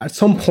At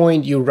some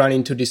point, you run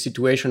into this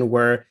situation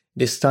where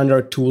the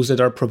standard tools that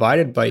are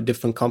provided by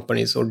different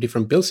companies or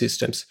different build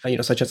systems,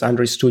 such as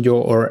Android Studio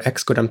or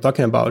Xcode I'm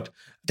talking about,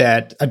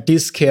 that at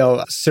this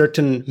scale,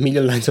 certain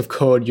million lines of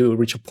code, you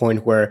reach a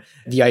point where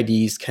the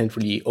IDEs can't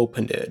really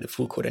open the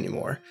full code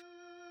anymore.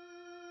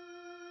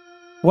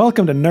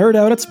 Welcome to Nerd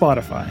Out at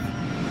Spotify,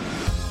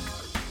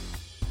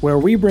 where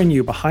we bring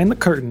you behind the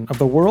curtain of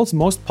the world's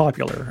most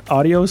popular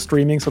audio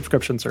streaming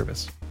subscription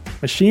service.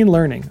 Machine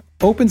learning,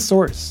 open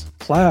source,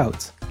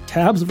 clouds,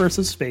 tabs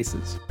versus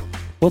spaces.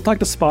 We'll talk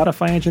to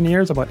Spotify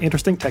engineers about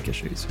interesting tech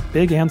issues,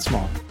 big and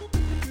small.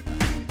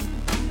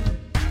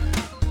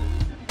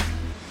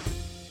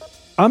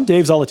 I'm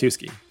Dave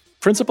Zolotuski,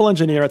 principal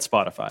engineer at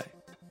Spotify.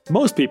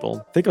 Most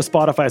people think of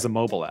Spotify as a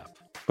mobile app,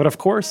 but of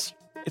course,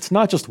 it's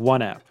not just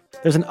one app.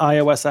 There's an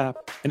iOS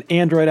app, an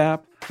Android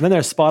app, and then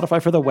there's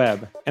Spotify for the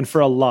web and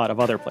for a lot of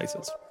other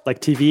places,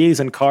 like TVs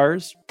and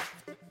cars.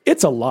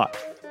 It's a lot.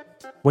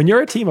 When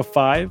you're a team of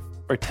 5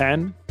 or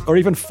 10 or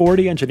even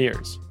 40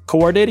 engineers,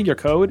 coordinating your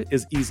code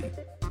is easy.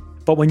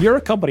 But when you're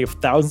a company of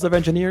thousands of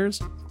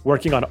engineers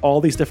working on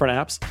all these different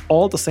apps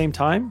all at the same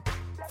time,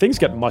 things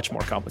get much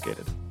more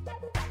complicated.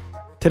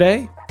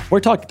 Today, we're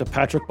talking to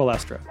Patrick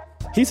Balestra.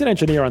 He's an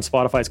engineer on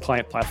Spotify's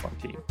client platform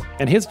team,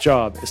 and his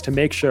job is to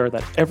make sure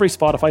that every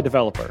Spotify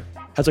developer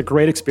has a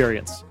great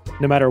experience,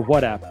 no matter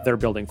what app they're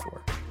building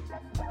for.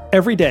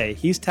 Every day,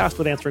 he's tasked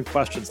with answering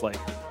questions like,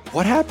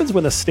 what happens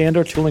when the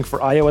standard tooling for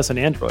iOS and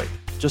Android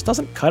just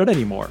doesn't cut it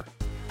anymore?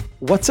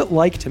 What's it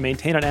like to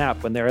maintain an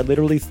app when there are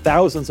literally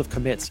thousands of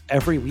commits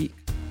every week?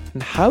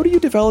 And how do you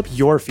develop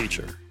your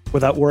feature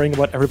without worrying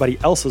about everybody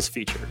else's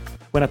feature,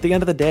 when at the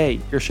end of the day,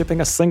 you're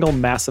shipping a single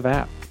massive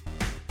app?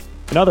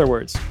 In other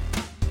words,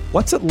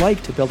 what's it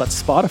like to build at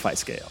Spotify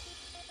scale?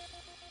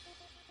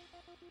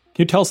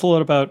 Can you tell us a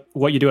little about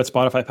what you do at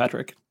Spotify,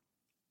 Patrick?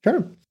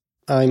 Sure.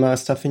 I'm a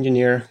staff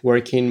engineer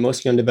working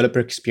mostly on developer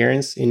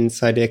experience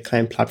inside the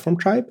client platform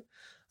tribe.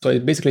 So I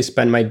basically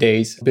spend my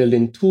days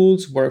building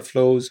tools,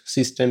 workflows,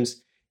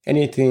 systems,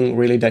 anything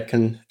really that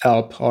can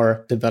help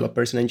our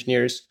developers and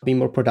engineers be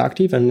more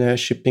productive and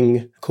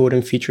shipping code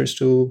and features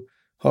to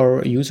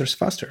our users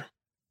faster.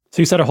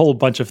 So you said a whole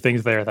bunch of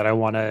things there that I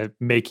want to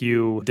make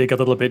you dig a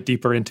little bit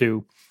deeper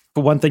into.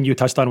 But one thing you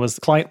touched on was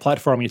client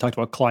platform. You talked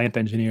about client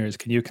engineers.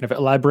 Can you kind of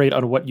elaborate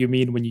on what you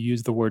mean when you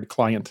use the word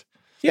client?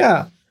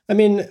 Yeah. I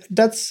mean,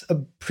 that's a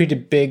pretty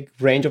big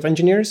range of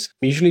engineers.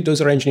 Usually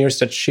those are engineers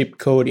that ship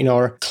code in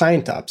our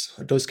client apps.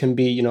 Those can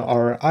be,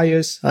 our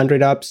iOS, Android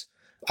apps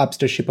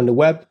that ship on the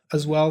web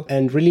as well,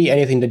 and really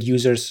anything that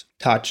users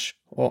touch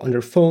or on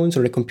their phones or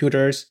their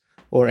computers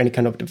or any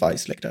kind of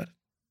device like that.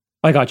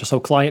 I gotcha.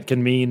 So client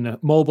can mean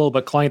mobile,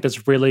 but client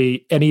is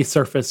really any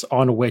surface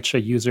on which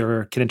a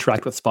user can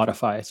interact with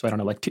Spotify. So I don't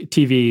know, like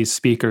TVs,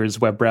 speakers,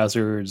 web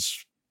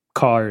browsers,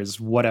 cars,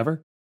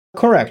 whatever.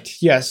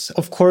 Correct. Yes.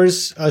 Of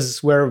course,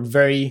 as we're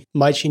very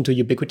much into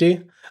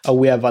ubiquity,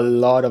 we have a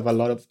lot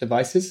of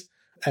devices.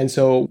 And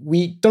so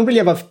we don't really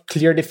have a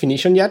clear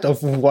definition yet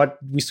of what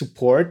we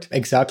support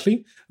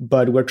exactly,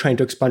 but we're trying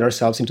to expand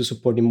ourselves into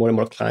supporting more and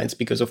more clients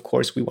because, of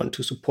course, we want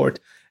to support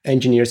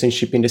engineers and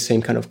shipping the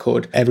same kind of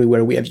code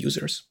everywhere we have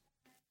users.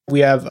 We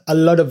have a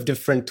lot of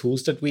different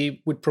tools that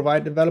we would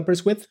provide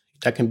developers with.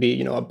 That can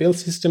be, a build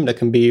system, that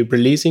can be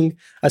releasing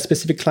a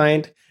specific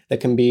client, that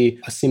can be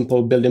a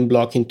simple building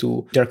block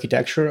into the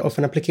architecture of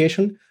an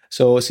application.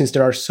 So since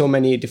there are so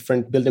many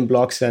different building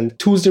blocks and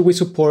tools that we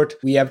support,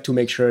 we have to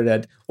make sure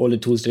that all the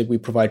tools that we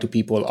provide to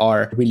people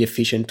are really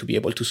efficient to be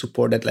able to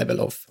support that level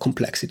of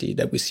complexity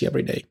that we see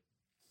every day.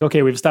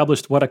 Okay, we've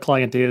established what a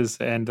client is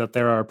and that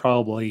there are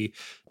probably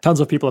tons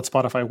of people at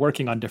Spotify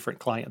working on different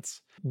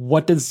clients.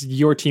 What does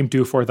your team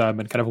do for them?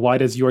 And kind of why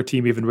does your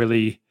team even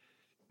really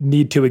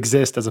need to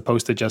exist as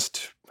opposed to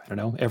just,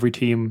 every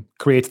team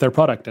creates their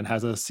product and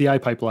has a CI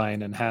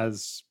pipeline and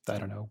has,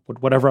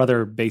 whatever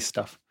other base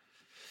stuff?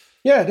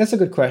 Yeah, that's a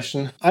good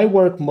question. I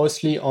work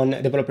mostly on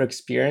developer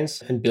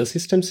experience and build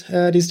systems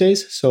these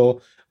days.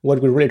 So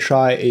what we really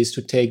try is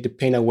to take the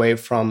pain away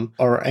from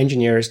our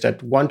engineers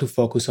that want to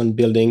focus on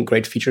building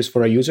great features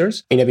for our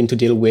users, in having to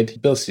deal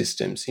with build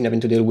systems, in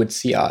having to deal with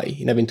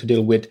CI, in having to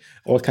deal with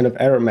all kind of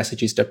error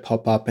messages that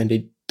pop up and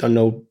they don't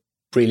know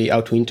really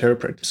how to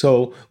interpret.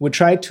 So we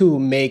try to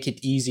make it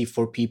easy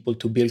for people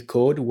to build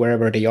code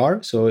wherever they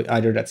are. So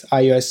either that's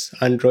iOS,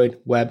 Android,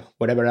 web,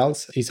 whatever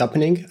else is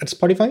happening at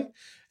Spotify.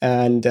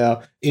 And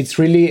it's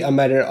really a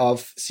matter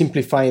of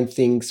simplifying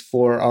things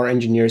for our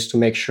engineers to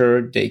make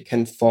sure they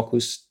can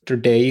focus their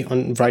day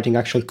on writing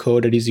actual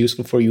code that is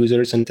useful for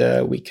users and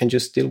we can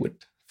just deal with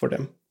for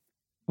them.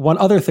 One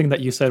other thing that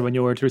you said when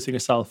you were introducing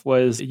yourself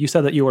was you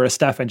said that you were a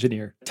staff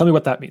engineer. Tell me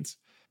what that means.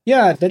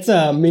 Yeah, that's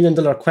 $1 million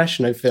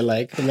question, I feel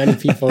like. Many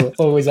people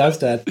always ask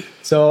that.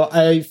 So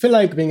I feel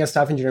like being a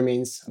staff engineer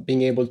means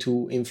being able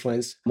to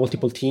influence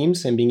multiple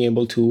teams and being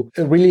able to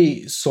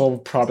really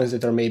solve problems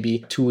that are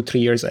maybe 2-3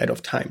 years ahead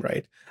of time,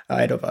 right?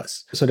 Ahead of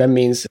us. So that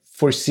means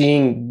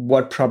foreseeing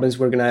what problems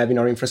we're going to have in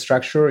our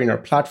infrastructure, in our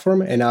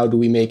platform, and how do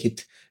we make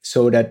it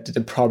so that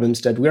the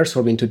problems that we are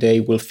solving today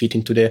will fit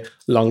into the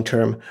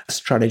long-term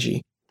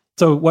strategy.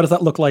 So what does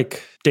that look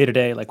like day to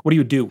day? Like, what do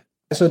you do?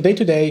 So day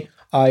to day,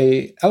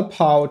 I help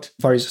out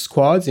various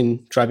squads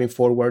in driving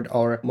forward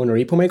our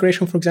monorepo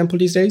migration, for example,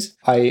 these days.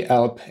 I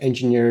help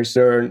engineers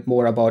learn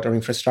more about our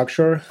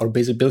infrastructure, our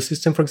basic build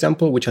system, for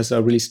example, which has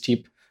a really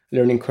steep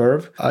learning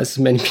curve, as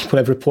many people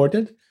have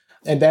reported.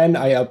 And then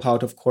I help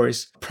out, of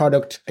course,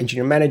 product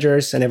engineer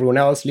managers and everyone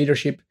else,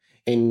 leadership,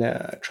 in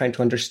trying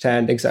to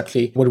understand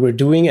exactly what we're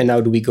doing and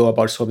how do we go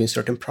about solving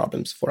certain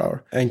problems for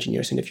our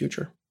engineers in the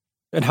future.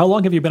 And how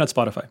long have you been at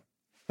Spotify?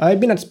 I've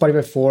been at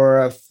Spotify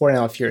for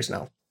 4.5 years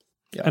now.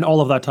 Yeah. And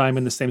all of that time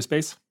in the same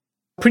space?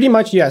 Pretty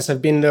much, yes.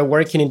 I've been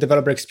working in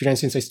developer experience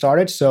since I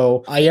started.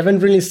 So I haven't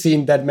really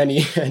seen that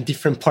many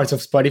different parts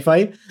of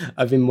Spotify.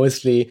 I've been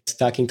mostly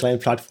stuck in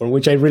client platform,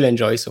 which I really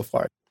enjoy so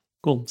far.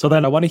 Cool. So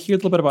then I want to hear a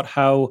little bit about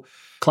how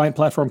client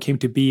platform came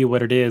to be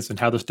what it is and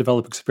how this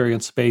developer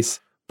experience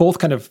space both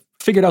kind of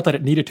figured out that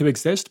it needed to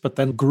exist, but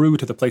then grew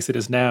to the place it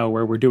is now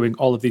where we're doing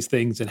all of these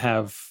things and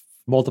have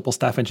multiple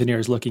staff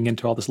engineers looking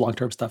into all this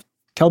long-term stuff.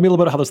 Tell me a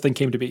little bit how this thing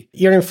came to be.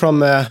 Hearing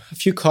from a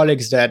few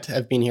colleagues that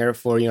have been here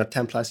for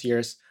 10 plus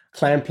years,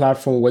 client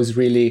platform was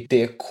really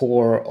the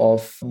core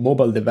of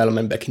mobile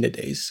development back in the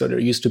days. So there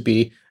used to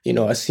be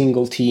a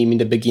single team in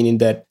the beginning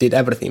that did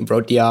everything,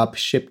 wrote the app,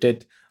 shipped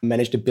it,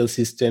 managed the build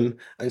system,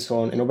 and so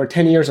on. And over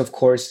 10 years, of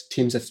course,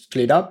 teams have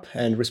split up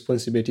and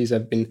responsibilities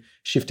have been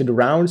shifted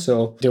around.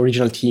 So the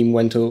original team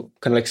went to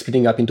kind of like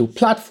splitting up into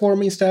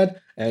platform instead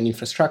and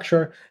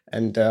infrastructure.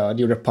 And the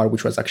other part,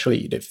 which was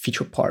actually the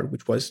feature part,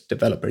 which was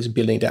developers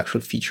building the actual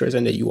features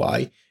and the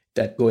UI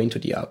that go into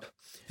the app.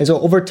 And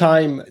so over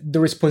time, the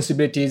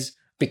responsibilities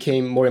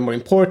became more and more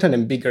important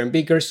and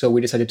bigger. So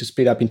we decided to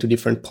split up into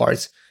different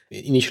parts.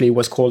 Initially, it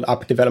was called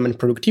App Development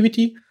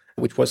Productivity,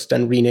 which was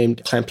then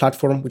renamed Client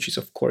Platform, which is,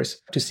 of course,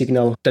 to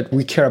signal that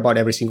we care about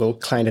every single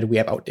client that we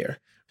have out there.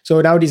 So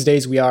now these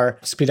days, we are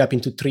split up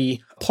into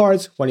 3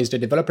 parts. One is the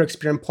developer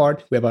experience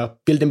part. We have a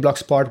building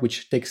blocks part,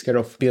 which takes care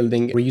of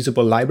building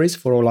reusable libraries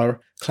for all our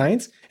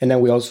clients. And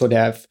then we also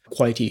have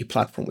quality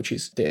platform, which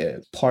is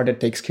the part that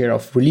takes care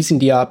of releasing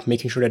the app,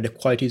 making sure that the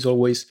quality is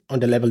always on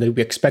the level that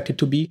we expect it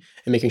to be,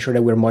 and making sure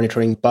that we're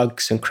monitoring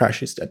bugs and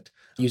crashes that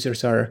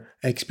users are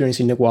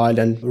experiencing in the wild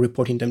and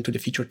reporting them to the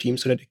feature team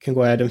so that they can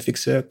go ahead and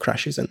fix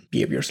crashes and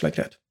behaviors like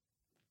that.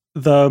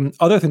 The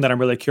other thing that I'm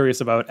really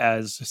curious about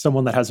as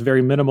someone that has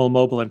very minimal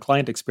mobile and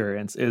client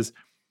experience is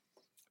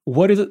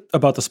what is it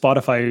about the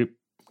Spotify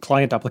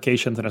client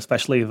applications and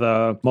especially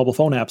the mobile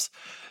phone apps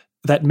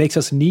that makes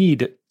us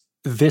need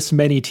this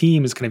many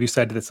teams? Kind of, you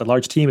said it's a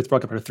large team, it's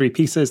broken up into 3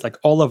 pieces, like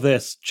all of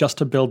this just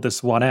to build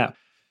this one app.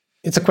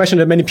 It's a question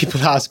that many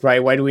people ask,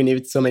 right? Why do we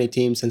need so many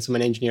teams and so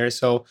many engineers?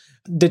 So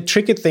the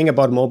tricky thing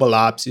about mobile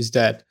apps is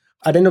that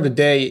at the end of the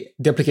day,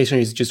 the application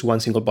is just one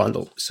single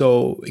bundle.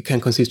 So it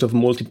can consist of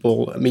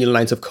multiple million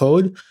lines of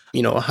code,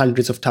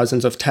 hundreds of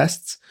thousands of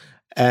tests.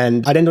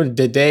 And at the end of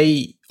the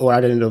day, or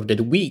at the end of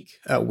the week,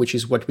 which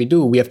is what we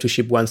do, we have to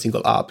ship one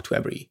single app to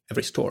every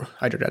store.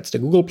 Either that's the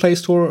Google Play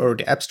Store or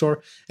the App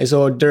Store. And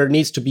so there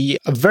needs to be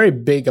a very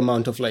big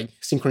amount of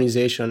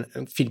synchronization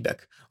and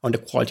feedback on the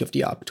quality of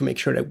the app to make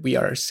sure that we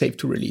are safe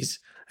to release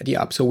the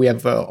app. So we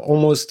have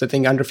almost, I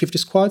think, under 50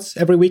 squads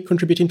every week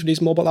contributing to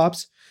these mobile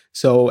apps.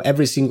 So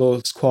every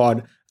single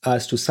squad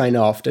has to sign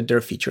off that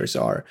their features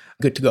are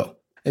good to go.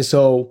 And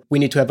so we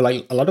need to have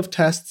a lot of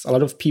tests, a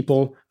lot of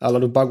people, a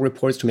lot of bug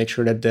reports to make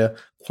sure that the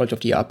quality of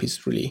the app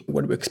is really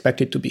what we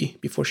expect it to be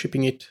before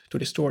shipping it to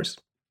the stores.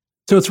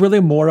 So it's really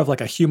more of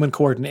a human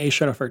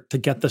coordination effort to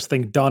get this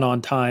thing done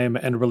on time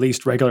and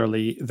released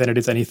regularly than it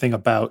is anything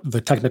about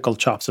the technical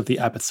chops of the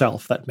app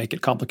itself that make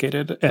it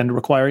complicated and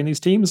requiring these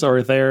teams? Or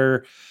are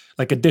there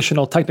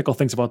additional technical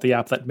things about the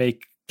app that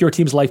make your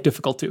team's life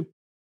difficult too?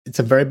 It's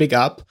a very big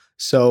app.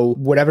 So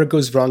whatever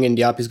goes wrong in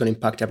the app is going to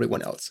impact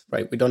everyone else,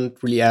 right? We don't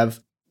really have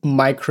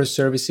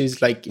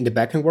microservices like in the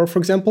backend world, for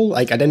example.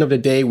 At the end of the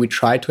day, we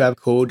try to have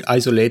code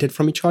isolated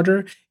from each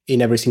other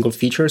in every single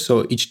feature.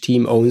 So each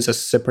team owns a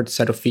separate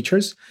set of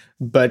features.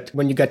 But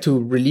when you get to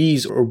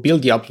release or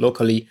build the app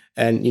locally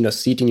and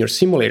see it in your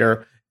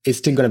simulator, it's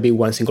still going to be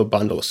one single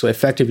bundle. So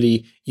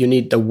effectively, you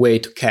need a way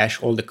to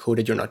cache all the code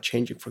that you're not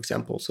changing, for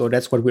example. So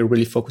that's what we're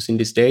really focusing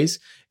these days,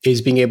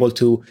 is being able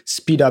to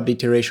speed up the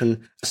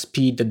iteration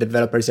speed that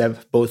developers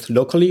have both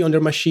locally on their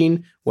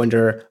machine when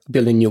they're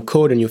building new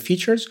code and new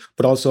features,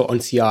 but also on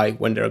CI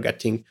when they're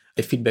getting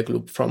a feedback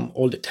loop from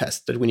all the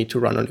tests that we need to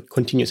run on a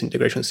continuous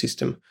integration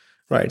system.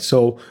 Right.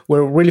 So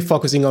we're really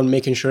focusing on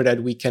making sure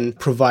that we can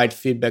provide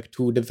feedback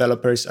to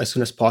developers as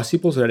soon as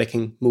possible so that they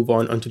can move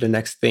on to the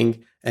next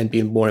thing and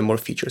build more and more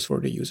features for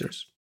the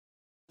users.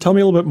 Tell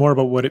me a little bit more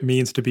about what it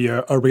means to be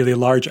a really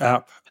large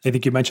app. I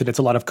think you mentioned it's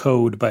a lot of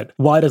code, but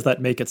why does that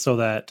make it so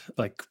that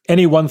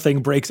any one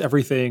thing breaks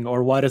everything?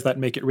 Or why does that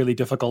make it really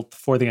difficult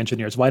for the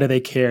engineers? Why do they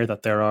care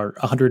that there are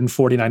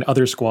 149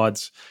 other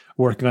squads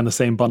working on the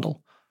same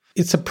bundle?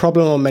 It's a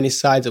problem on many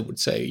sides, I would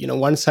say.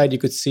 One side you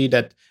could see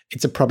that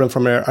it's a problem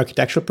from an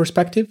architectural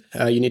perspective.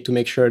 You need to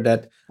make sure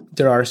that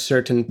there are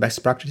certain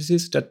best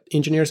practices that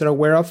engineers are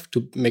aware of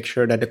to make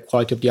sure that the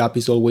quality of the app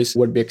is always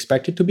what we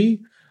expect it to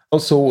be.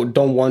 Also,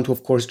 don't want to,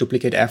 of course,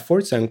 duplicate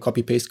efforts and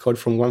copy paste code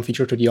from one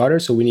feature to the other.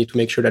 So we need to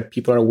make sure that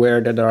people are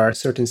aware that there are a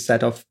certain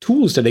set of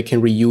tools that they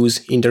can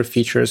reuse in their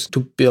features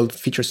to build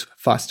features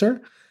faster.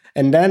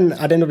 And then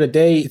at the end of the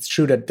day, it's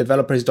true that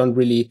developers don't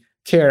really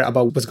care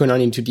about what's going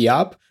on into the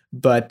app.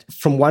 But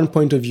from one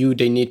point of view,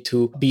 they need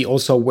to be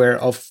also aware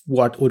of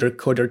what other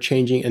code are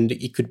changing and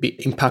it could be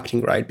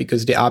impacting, right?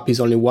 Because the app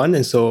is only one.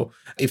 And so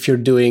if you're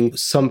doing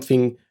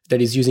something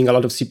that is using a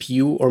lot of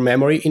CPU or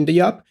memory in the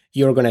app,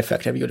 you're going to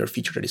affect every other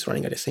feature that is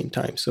running at the same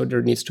time. So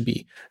there needs to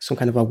be some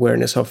kind of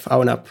awareness of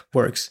how an app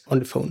works on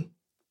the phone.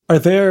 Are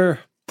there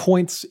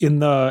points in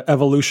the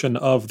evolution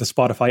of the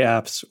Spotify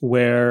apps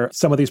where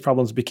some of these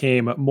problems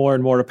became more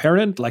and more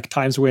apparent, like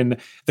times when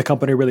the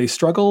company really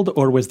struggled?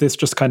 Or was this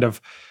just kind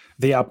of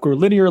the app grew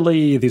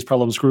linearly, these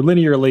problems grew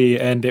linearly,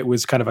 and it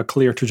was kind of a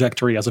clear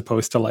trajectory as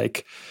opposed to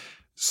like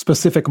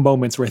specific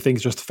moments where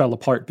things just fell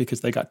apart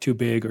because they got too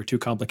big or too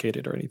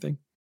complicated or anything?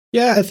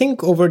 Yeah, I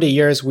think over the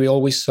years, we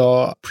always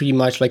saw pretty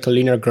much like a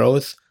linear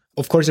growth.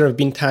 Of course, there have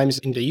been times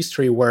in the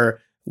history where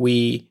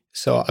we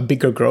saw a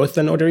bigger growth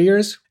than other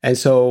years. And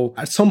so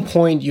at some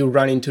point, you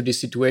run into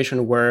this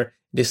situation where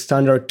the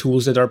standard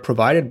tools that are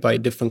provided by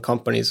different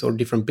companies or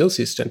different build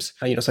systems,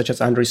 such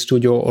as Android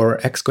Studio or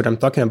Xcode I'm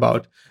talking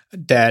about,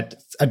 that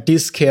at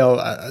this scale,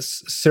 a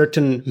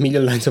certain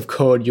million lines of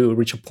code, you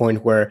reach a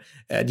point where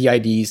the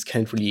IDEs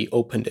can't really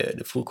open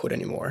the full code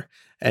anymore.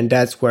 And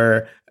that's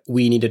where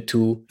we needed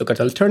to look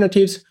at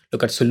alternatives,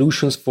 look at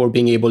solutions for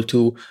being able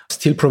to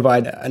still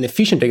provide an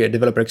efficient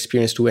developer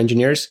experience to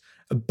engineers,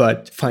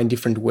 but find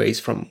different ways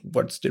from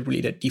what's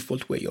really the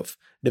default way of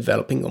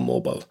developing on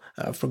mobile,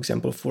 for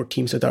example, for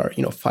teams that are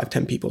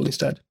 5-10 people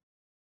instead.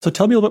 So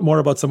tell me a little bit more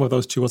about some of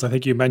those tools. I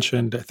think you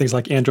mentioned things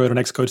like Android and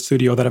Xcode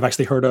Studio that I've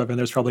actually heard of, and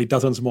there's probably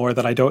dozens more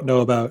that I don't know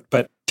about.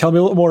 But tell me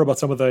a little more about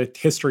some of the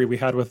history we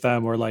had with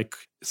them, or like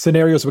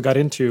scenarios we got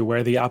into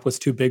where the app was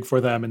too big for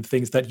them and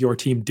things that your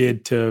team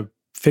did to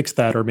fix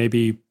that, or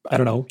maybe, I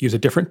don't know, use a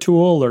different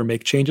tool or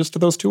make changes to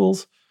those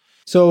tools.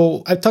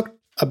 So I've talked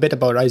a bit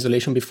about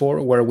isolation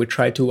before, where we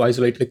try to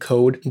isolate the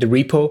code, the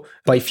repo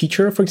by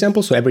feature, for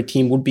example. So every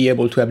team would be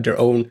able to have their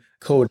own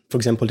code. For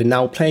example, the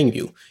now playing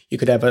view. You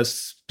could have a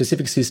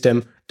specific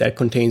system that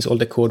contains all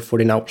the code for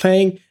the now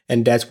playing,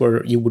 and that's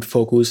where you would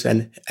focus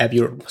and have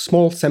your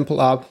small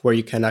sample app where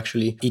you can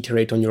actually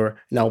iterate on your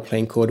now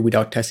playing code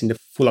without testing the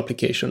full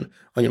application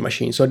on your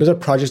machine. So those are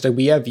projects that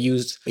we have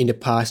used in the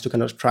past to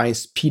kind of try and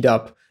speed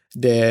up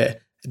the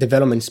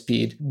development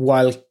speed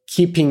while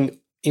keeping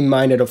in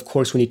mind that, of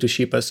course, we need to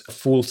ship us a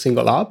full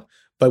single app,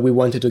 but we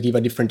wanted to give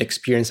a different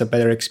experience, a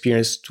better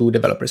experience to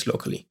developers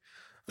locally.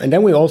 And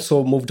then we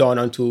also moved on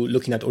onto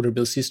looking at other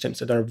build systems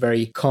that are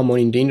very common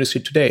in the industry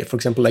today. For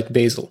example, like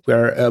Bazel. We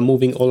are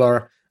moving all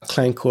our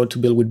client code to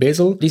build with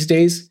Bazel these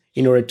days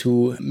in order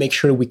to make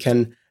sure we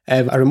can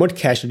have a remote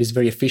cache that is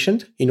very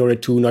efficient in order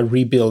to not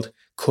rebuild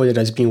code that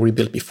has been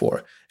rebuilt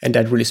before. And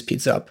that really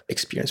speeds up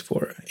experience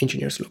for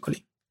engineers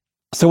locally.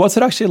 So what's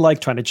it actually like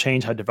trying to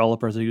change how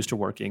developers are used to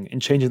working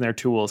and changing their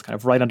tools kind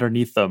of right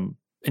underneath them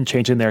and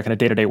changing their kind of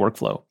day-to-day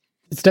workflow?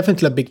 It's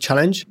definitely a big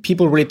challenge.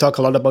 People really talk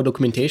a lot about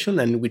documentation,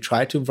 and we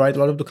try to write a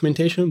lot of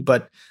documentation.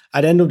 But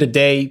at the end of the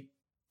day,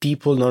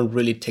 people don't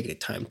really take the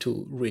time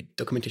to read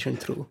documentation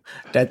through.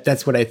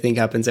 That's what I think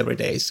happens every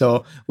day.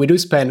 So we do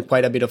spend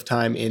quite a bit of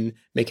time in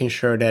making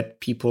sure that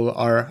people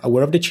are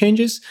aware of the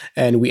changes,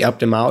 and we help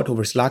them out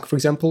over Slack, for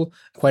example,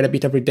 quite a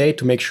bit every day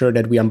to make sure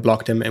that we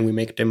unblock them and we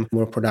make them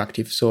more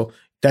productive. So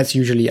that's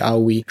usually how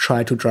we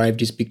try to drive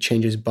these big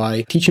changes,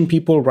 by teaching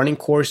people, running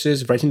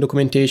courses, writing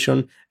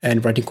documentation,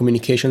 and writing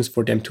communications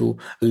for them to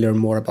learn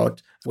more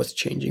about what's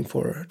changing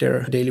for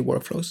their daily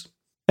workflows.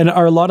 And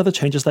are a lot of the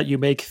changes that you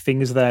make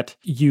things that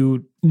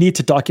you need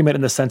to document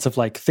in the sense of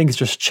like things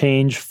just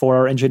change for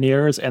our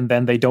engineers and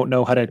then they don't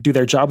know how to do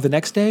their job the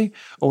next day?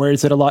 Or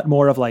is it a lot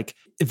more of like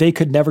they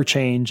could never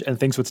change and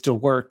things would still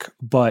work,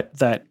 but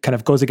that kind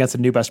of goes against a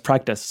new best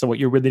practice? So what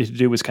you really need to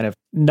do is kind of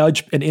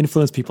nudge and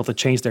influence people to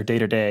change their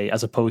day-to-day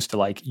as opposed to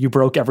like you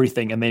broke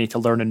everything and they need to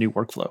learn a new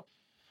workflow.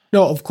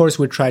 No, of course,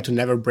 we try to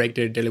never break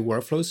their daily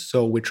workflows.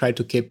 So we try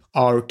to keep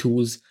our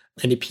tools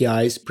and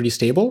APIs pretty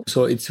stable.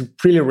 So it's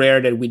really rare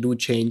that we do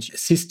change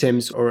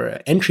systems or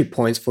entry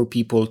points for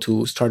people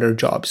to start their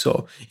job.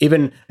 So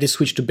even the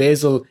switch to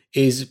Bazel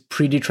is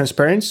pretty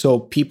transparent. So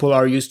people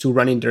are used to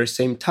running their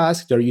same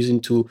task. They're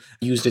using to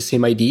use the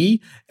same IDE,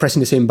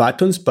 pressing the same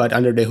buttons, but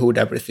under the hood,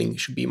 everything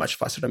should be much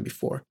faster than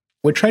before.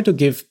 We try to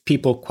give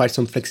people quite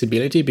some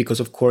flexibility because,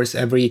 of course,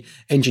 every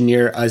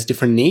engineer has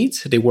different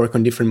needs. They work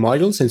on different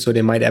modules, and so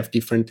they might have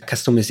different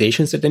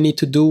customizations that they need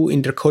to do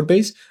in their code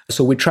base.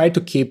 So we try to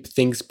keep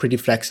things pretty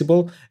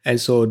flexible. And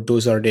so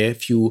those are the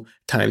few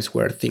times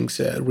where things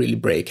really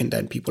break, and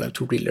then people have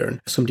to relearn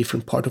some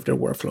different part of their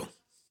workflow.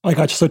 I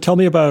got you. So tell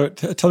me about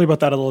that a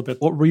little bit.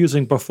 What we're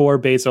using before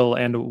Bazel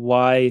and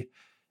why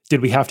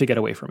did we have to get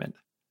away from it?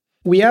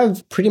 We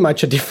have pretty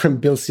much a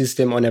different build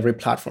system on every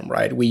platform,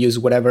 right? We use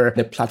whatever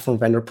the platform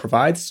vendor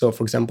provides. So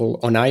for example,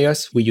 on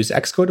iOS, we use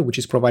Xcode, which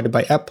is provided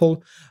by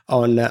Apple.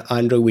 On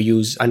Android, we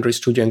use Android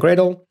Studio and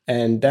Gradle.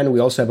 And then we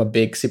also have a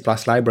big C+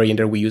 library in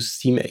there we use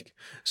CMake.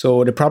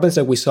 So the problems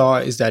that we saw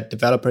is that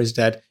developers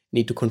that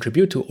need to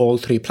contribute to all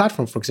three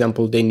platforms, for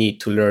example, they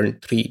need to learn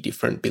 3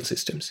 different build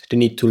systems. They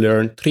need to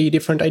learn 3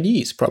 different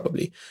IDEs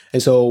probably.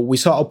 And so we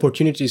saw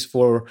opportunities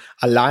for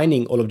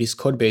aligning all of these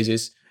code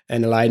bases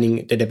and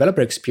aligning the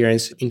developer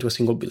experience into a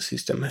single build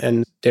system.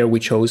 And there we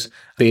chose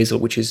Bazel,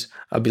 which is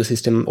a build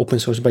system open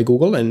source by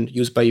Google and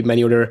used by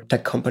many other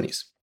tech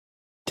companies.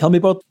 Tell me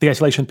about the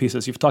isolation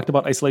pieces. You've talked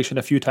about isolation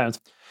a few times.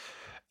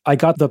 I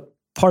got the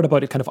part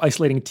about it kind of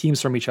isolating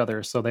teams from each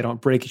other so they don't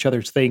break each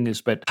other's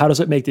things, but how does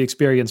it make the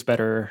experience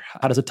better?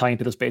 How does it tie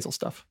into this Bazel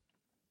stuff?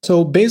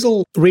 So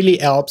Bazel really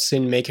helps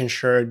in making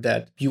sure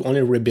that you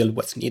only rebuild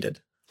what's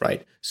needed.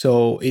 Right.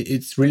 So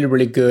it's really,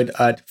 really good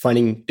at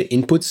finding the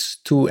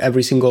inputs to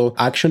every single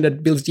action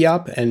that builds the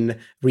app and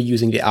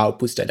reusing the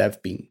outputs that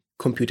have been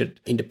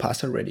computed in the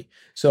past already.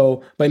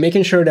 So by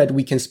making sure that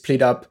we can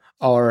split up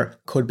our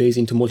code base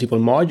into multiple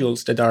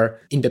modules that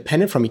are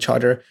independent from each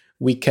other,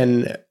 we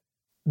can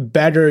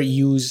better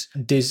use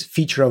this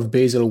feature of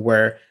Bazel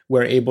where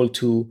we're able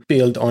to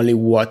build only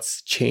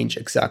what's changed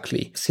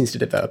exactly since the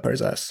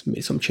developers has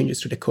made some changes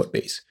to the code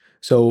base.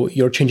 So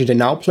you're changing the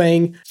now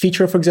playing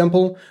feature, for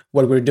example.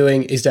 What we're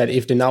doing is that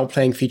if the now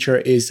playing feature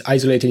is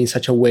isolated in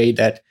such a way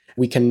that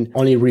we can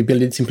only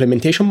rebuild its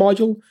implementation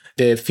module,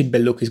 the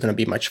feedback loop is going to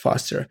be much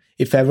faster.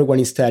 If everyone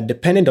instead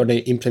dependent on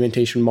the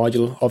implementation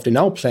module of the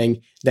now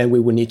playing, then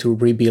we would need to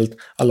rebuild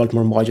a lot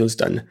more modules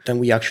than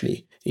we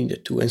actually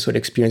needed to. And so the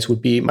experience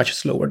would be much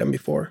slower than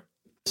before.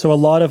 So a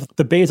lot of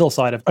the Bazel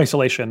side of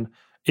isolation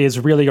is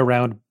really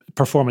around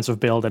performance of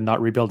build and not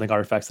rebuilding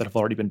artifacts that have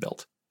already been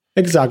built.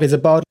 Exactly. It's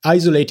about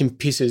isolating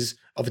pieces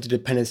of the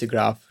dependency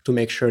graph to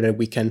make sure that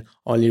we can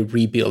only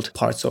rebuild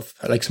parts of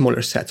like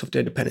smaller sets of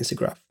the dependency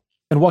graph.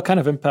 And what kind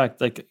of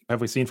impact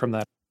have we seen from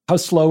that? How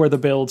slow are the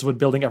builds when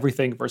building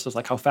everything versus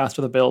how fast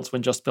are the builds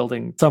when just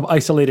building some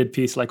isolated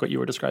piece like what you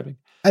were describing?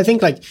 I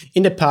think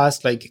in the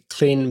past,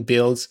 clean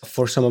builds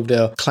for some of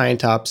the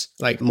client apps,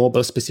 like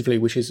mobile specifically,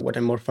 which is what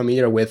I'm more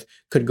familiar with,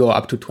 could go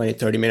up to 20,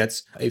 30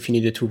 minutes if you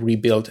needed to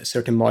rebuild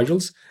certain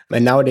modules.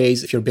 And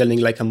nowadays, if you're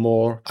building a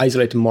more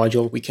isolated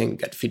module, we can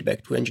get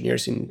feedback to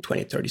engineers in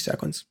 20, 30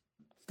 seconds.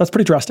 That's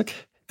pretty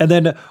drastic. And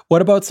then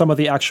what about some of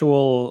the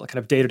actual kind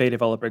of day-to-day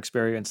developer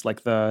experience,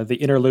 like the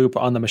inner loop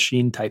on the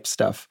machine type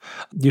stuff?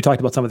 You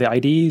talked about some of the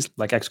IDs,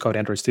 like Xcode,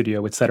 Android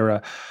Studio, et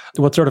cetera.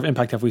 What sort of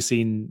impact have we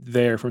seen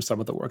there from some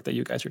of the work that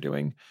you guys are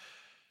doing?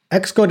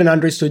 Xcode and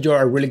Android Studio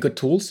are really good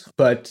tools,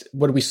 but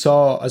what we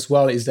saw as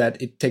well is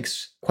that it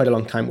takes quite a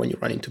long time when you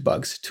run into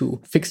bugs to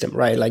fix them,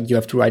 right? You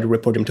have to either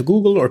report them to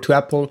Google or to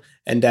Apple,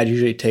 and that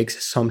usually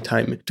takes some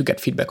time to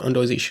get feedback on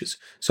those issues.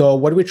 So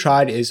what we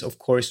tried is, of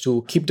course,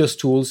 to keep those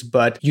tools,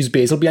 but use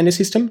Bazel behind the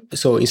system.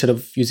 So instead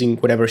of using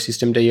whatever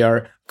system they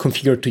are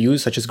configured to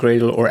use, such as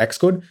Gradle or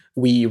Xcode,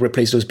 we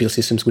replace those build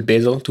systems with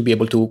Bazel to be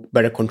able to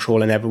better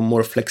control and have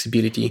more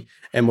flexibility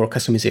and more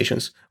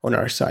customizations on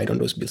our side on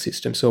those build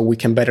systems. So we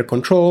can better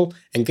control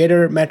and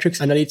gather metrics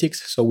analytics.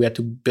 So we had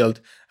to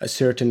build a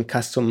certain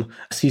custom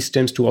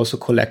systems to also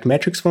collect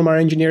metrics from our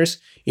engineers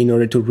in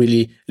order to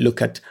really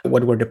look at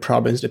what were the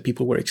problems that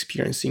people were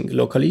experiencing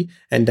locally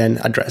and then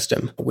address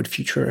them with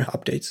future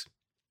updates.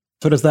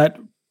 So does that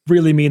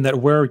really mean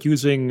that we're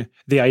using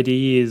the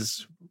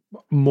IDEs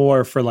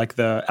more for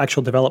the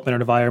actual development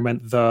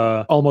environment,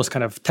 the almost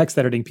kind of text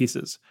editing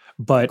pieces,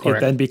 but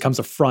Correct. It then becomes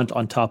a front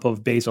on top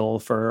of Bazel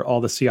for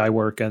all the CI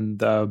work and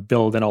the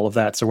build and all of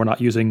that. So we're not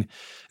using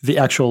the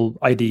actual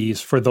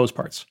IDEs for those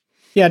parts.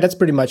 Yeah, that's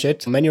pretty much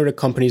it. Many other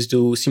companies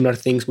do similar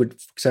things with,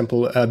 for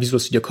example, Visual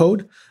Studio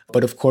Code.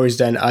 But of course,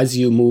 then as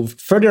you move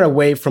further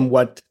away from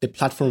what the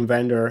platform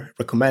vendor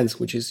recommends,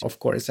 which is, of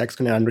course, Xcode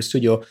and Android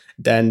Studio,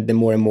 then the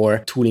more and more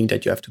tooling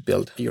that you have to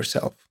build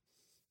yourself.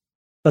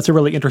 That's a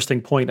really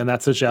interesting point, and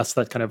that suggests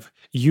that kind of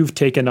you've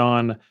taken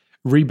on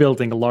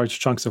rebuilding large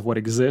chunks of what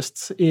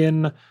exists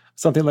in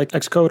something like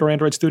Xcode or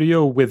Android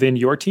Studio within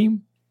your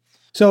team?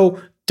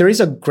 So there is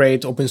a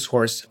great open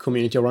source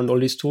community around all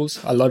these tools.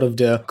 A lot of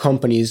the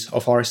companies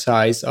of our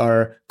size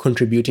are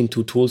contributing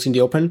to tools in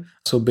the open.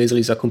 So Bazel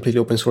is a completely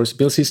open source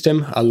build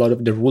system. A lot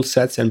of the rule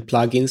sets and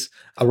plugins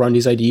around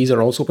these IDEs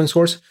are also open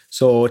source.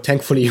 So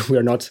thankfully, we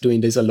are not doing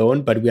this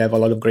alone, but we have a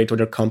lot of great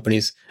other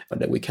companies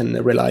that we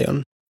can rely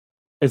on.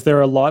 Is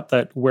there a lot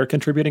that we're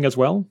contributing as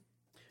well?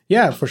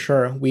 Yeah, for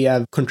sure. We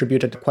have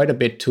contributed quite a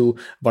bit to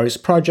various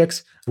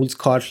projects, Rules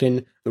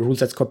Kotlin,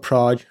 Rules@Scott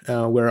Proj.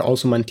 We're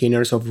also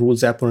maintainers of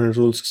Rules Apple and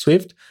Rules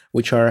Swift,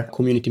 which are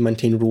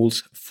community-maintained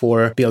rules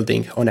for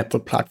building on Apple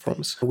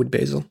platforms with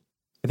Bazel.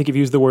 I think you've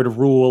used the word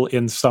rule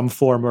in some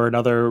form or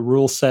another,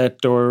 rule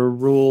set or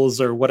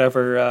rules or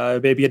whatever,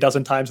 maybe a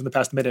dozen times in the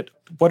past minute.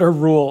 What are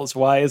rules?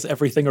 Why is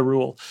everything a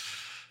rule?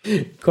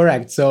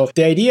 Correct. So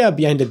the idea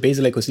behind the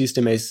Bazel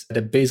ecosystem is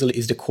that Bazel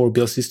is the core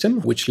build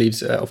system, which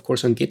lives, of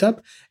course, on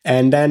GitHub.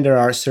 And then there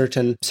are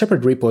certain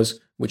separate repos,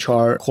 which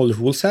are called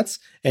rule sets.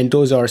 And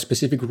those are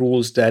specific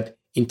rules that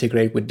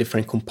integrate with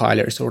different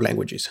compilers or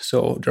languages.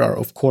 So there are,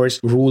 of course,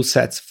 rule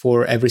sets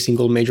for every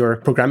single major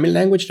programming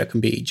language. That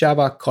can be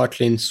Java,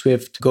 Kotlin,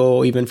 Swift,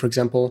 Go, even, for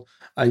example.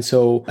 And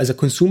so as a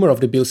consumer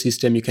of the build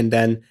system, you can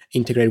then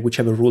integrate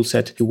whichever rule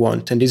set you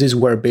want. And this is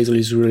where Bazel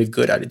is really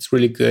good at. It's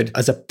really good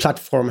as a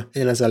platform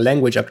and as a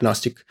language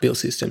agnostic build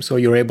system. So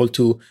you're able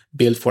to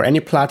build for any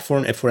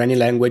platform and for any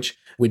language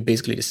with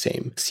basically the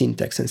same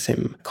syntax and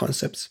same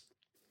concepts.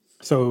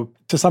 So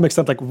to some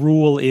extent, like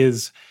rule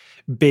is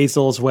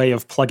Bazel's way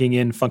of plugging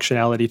in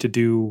functionality to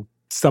do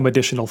some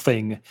additional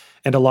thing.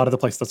 And a lot of the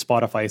places that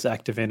Spotify is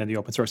active in and the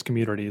open source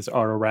communities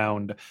are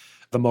around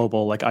the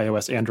mobile, like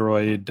iOS,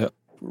 Android,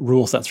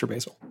 rule sets for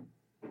Bazel.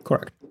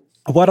 Correct.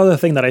 One other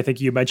thing that I think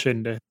you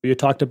mentioned, you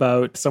talked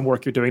about some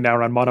work you're doing now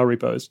around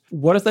monorepos.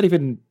 What does that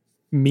even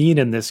mean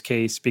in this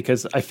case?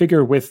 Because I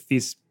figure with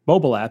these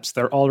mobile apps,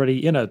 they're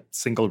already in a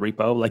single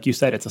repo. Like you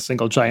said, it's a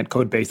single giant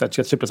code base that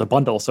gets shipped as a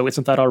bundle. So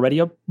isn't that already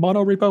a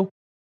monorepo?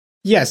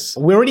 Yes,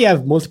 we already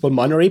have multiple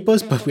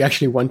monorepos, but we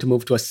actually want to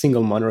move to a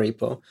single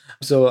monorepo.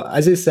 So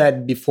as I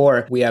said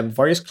before, we have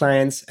various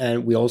clients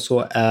and we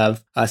also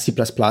have a C++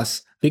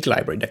 big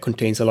library that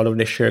contains a lot of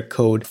the shared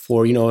code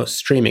for,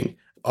 streaming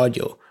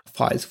audio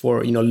files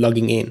for,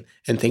 logging in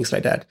and things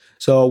like that.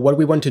 So what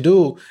we want to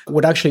do,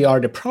 what actually are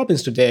the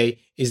problems today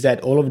is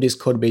that all of these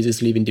code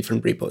bases live in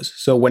different repos.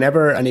 So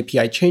whenever an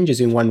API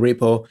changes in one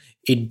repo,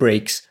 it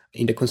breaks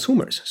in the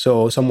consumers.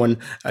 So someone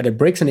that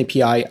breaks an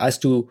API has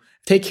to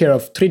take care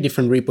of 3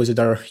 different repos that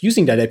are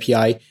using that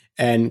API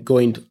and go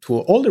into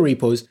all the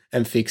repos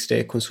and fix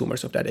the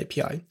consumers of that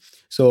API.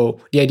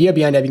 So the idea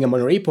behind having a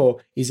monorepo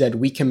is that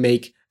we can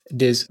make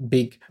these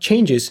big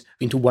changes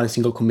into one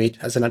single commit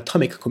as an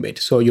atomic commit.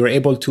 So you're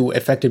able to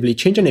effectively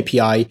change an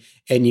API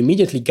and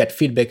immediately get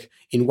feedback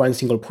in one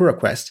single pull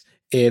request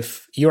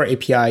if your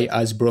API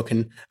has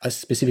broken a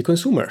specific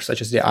consumer,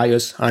 such as the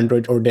iOS,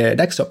 Android, or the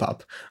desktop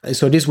app. And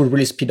so this will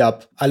really speed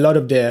up a lot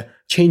of the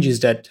changes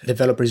that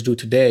developers do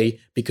today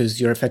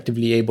because you're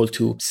effectively able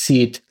to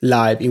see it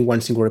live in one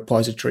single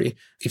repository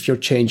if your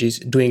change is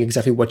doing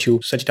exactly what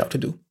you set it out to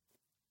do.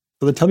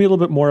 So then tell me a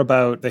little bit more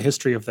about the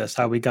history of this,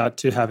 how we got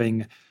to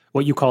having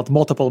what you called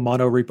multiple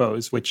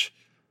monorepos, which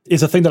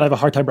is a thing that I have a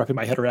hard time wrapping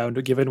my head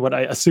around, given what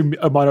I assume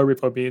a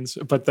monorepo means,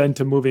 but then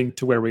to moving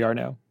to where we are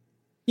now.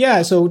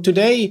 Yeah, so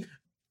today,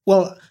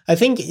 well, I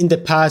think in the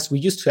past we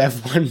used to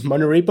have one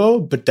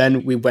monorepo, but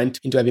then we went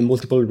into having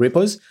multiple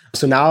repos.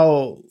 So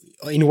now,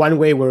 in one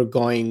way, we're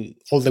going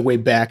all the way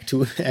back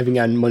to having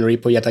a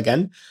monorepo yet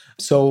again.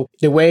 So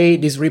the way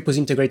these repos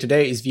integrate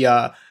today is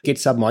via Git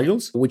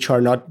submodules, which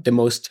are not the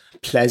most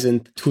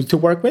pleasant tool to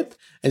work with.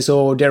 And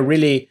so they're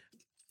really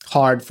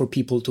hard for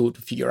people to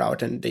figure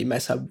out, and they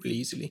mess up really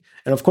easily.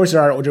 And of course,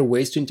 there are other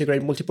ways to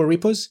integrate multiple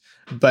repos,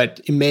 but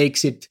it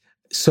makes it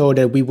so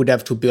that we would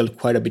have to build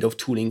quite a bit of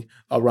tooling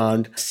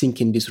around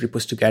syncing these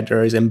repos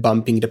together and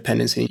bumping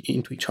dependency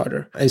into each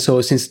other. And so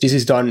since this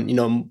is done,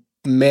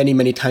 many,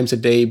 many times a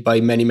day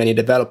by many, many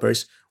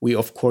developers, we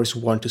of course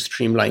want to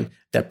streamline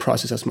that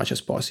process as much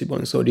as possible.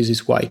 And so this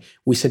is why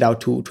we set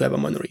out to have a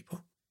monorepo.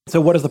 So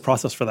what does the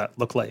process for that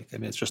look like? I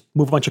mean, it's just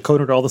move a bunch of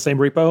code into all the same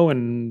repo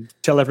and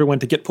tell everyone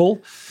to git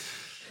pull?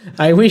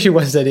 I wish it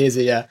was that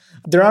easy, yeah.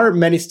 There are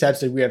many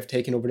steps that we have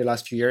taken over the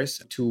last few years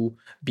to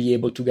be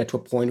able to get to a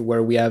point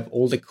where we have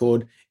all the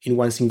code in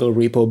one single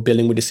repo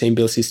building with the same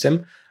build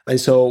system. And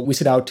so we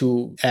set out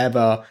to have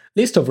a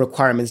list of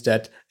requirements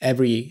that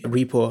every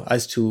repo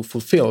has to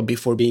fulfill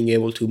before being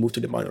able to move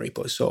to the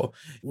monorepo. So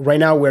right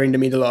now we're in the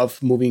middle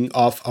of moving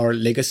off our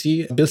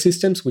legacy build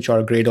systems, which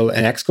are Gradle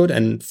and Xcode,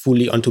 and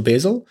fully onto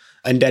Bazel.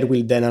 And that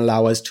will then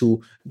allow us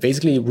to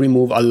basically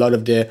remove a lot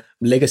of the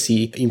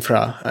legacy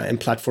infra and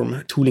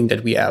platform tooling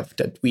that we have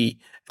that we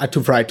had to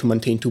write to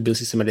maintain 2 build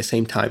systems at the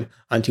same time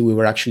until we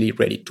were actually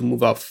ready to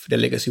move off the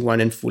legacy one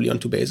and fully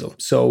onto Bazel.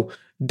 So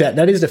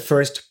that is the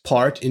first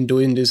part in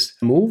doing this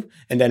move.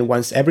 And then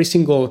once every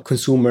single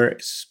consumer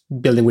is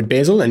building with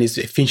Bazel and is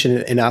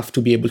efficient enough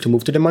to be able to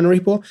move to the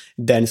monorepo,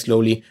 then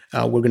slowly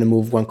we're going to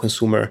move one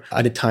consumer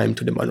at a time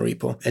to the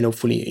monorepo and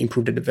hopefully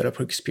improve the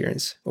developer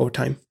experience over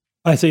time.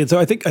 I see. And so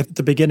I think at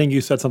the beginning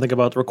you said something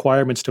about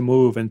requirements to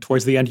move, and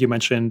towards the end you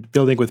mentioned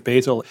building with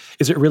Bazel.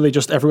 Is it really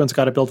just everyone's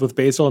got to build with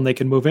Bazel and they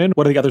can move in?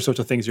 What are the other sorts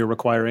of things you're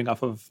requiring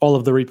off of all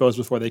of the repos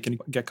before they can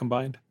get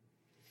combined?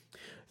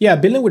 Yeah,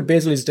 building with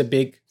Bazel is the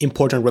big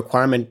important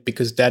requirement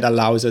because that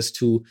allows us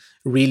to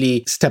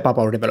really step up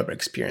our developer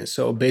experience.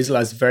 So Bazel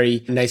has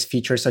very nice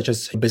features such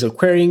as Bazel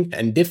querying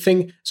and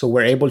diffing. So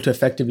we're able to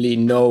effectively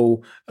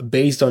know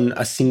based on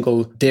a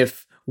single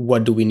diff,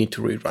 what do we need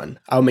to rerun?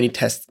 How many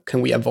tests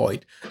can we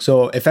avoid?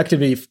 So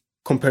effectively,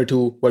 compared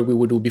to what we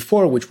would do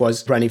before, which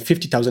was running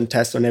 50,000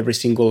 tests on every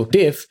single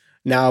diff,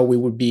 now we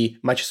would be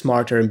much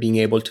smarter in being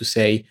able to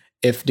say,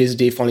 if this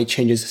diff only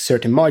changes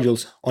certain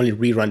modules, only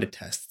rerun the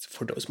tests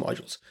for those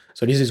modules.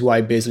 So this is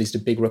why Bazel is the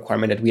big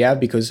requirement that we have,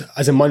 because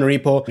as a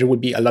monorepo, there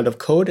would be a lot of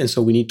code. And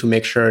so we need to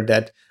make sure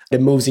that the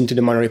moves into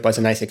the monorepo has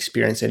a nice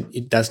experience and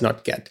it does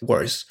not get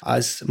worse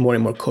as more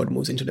and more code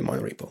moves into the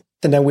monorepo.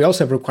 And then we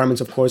also have requirements,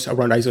 of course,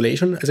 around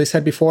isolation, as I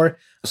said before.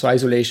 So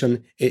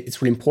isolation,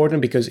 it's really important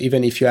because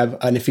even if you have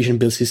an efficient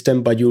build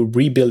system, but you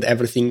rebuild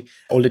everything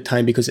all the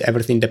time because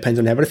everything depends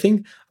on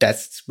everything,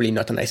 that's really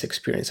not a nice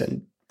experience.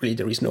 And really,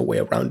 there is no way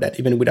around that,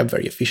 even with a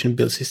very efficient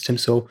build system.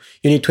 So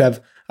you need to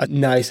have a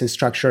nice and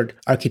structured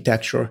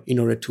architecture in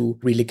order to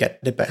really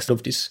get the best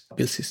of this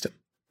build system.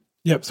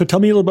 Yeah. So tell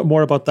me a little bit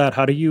more about that.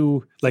 How do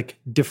you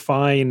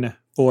define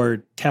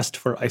or test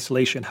for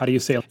isolation? How do you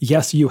say,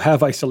 yes, you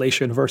have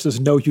isolation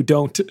versus no, you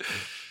don't?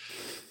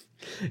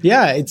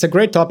 Yeah, it's a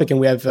great topic. And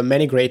we have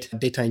many great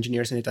data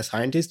engineers and data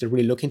scientists that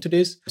really look into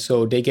this.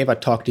 So they gave a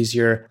talk this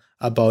year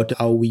about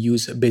how we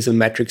use Bazel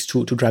metrics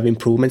to drive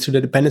improvements to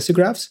the dependency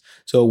graphs.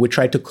 So we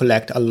try to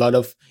collect a lot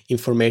of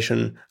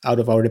information out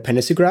of our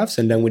dependency graphs,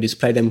 and then we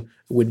display them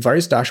with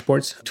various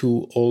dashboards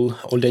to all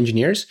the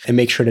engineers and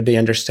make sure that they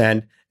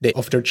understand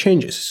of their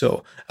changes.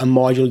 So a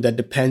module that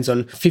depends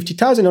on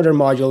 50,000 other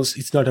modules,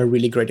 it's not a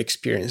really great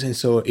experience. And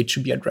so it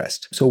should be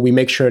addressed. So we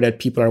make sure that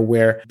people are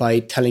aware by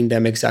telling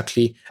them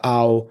exactly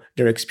how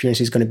their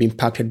experience is going to be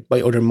impacted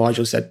by other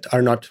modules that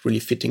are not really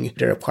fitting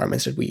the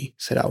requirements that we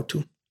set out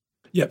to.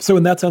 Yeah. So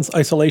in that sense,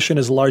 isolation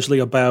is largely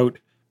about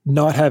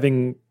not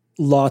having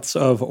lots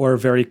of or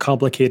very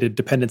complicated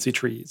dependency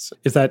trees.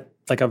 Is that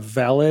like a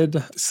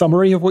valid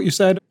summary of what you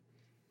said?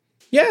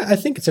 Yeah, I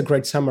think it's a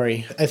great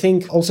summary. I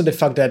think also the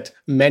fact that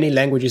many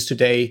languages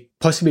today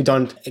possibly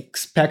don't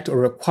expect or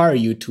require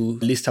you to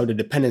list out the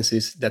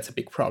dependencies, that's a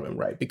big problem,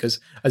 right? Because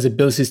as a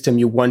build system,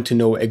 you want to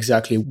know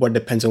exactly what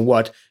depends on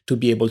what to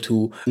be able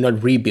to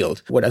not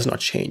rebuild what has not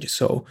changed.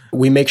 So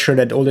we make sure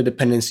that all the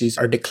dependencies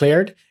are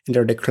declared, and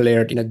they're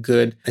declared in a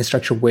good and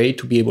structured way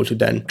to be able to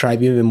then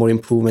drive even more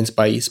improvements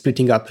by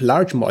splitting up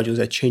large modules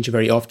that change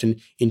very often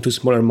into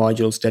smaller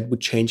modules that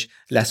would change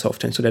less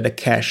often, so that the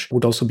cache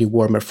would also be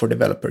warmer for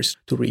developers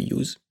to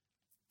reuse.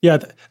 Yeah,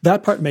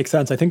 that part makes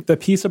sense. I think the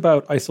piece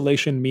about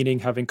isolation, meaning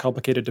having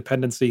complicated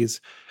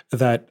dependencies,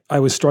 that I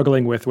was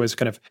struggling with was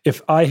kind of,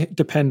 if I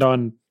depend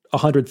on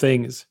 100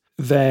 things,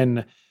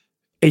 then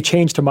a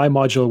change to my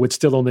module would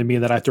still only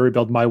mean that I have to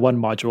rebuild my one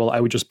module.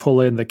 I would just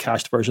pull in the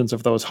cached versions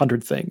of those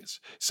 100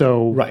 things.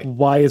 So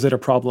Why is it a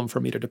problem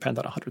for me to depend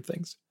on 100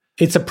 things?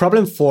 It's a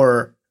problem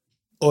for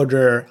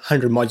other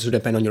 100 modules to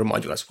depend on your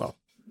module as well.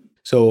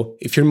 So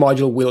if your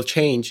module will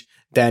change,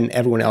 then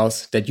everyone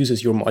else that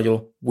uses your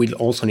module will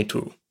also need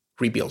to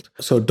rebuild.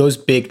 So those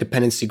big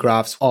dependency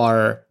graphs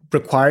are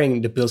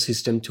requiring the build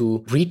system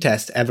to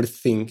retest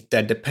everything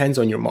that depends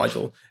on your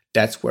module.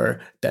 That's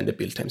where then the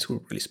build times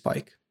will really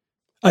spike.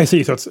 I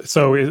see.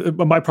 So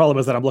my problem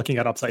is that I'm looking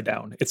at upside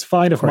down. It's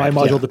fine if my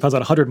module depends on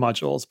 100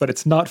 modules, but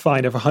it's not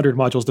fine if 100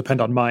 modules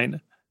depend on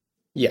mine.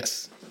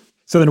 Yes.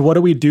 So then what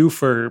do we do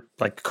for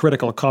like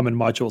critical common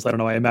modules? I don't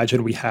know. I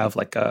imagine we have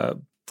like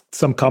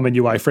some common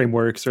UI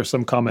frameworks or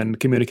some common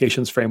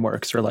communications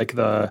frameworks, or like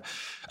an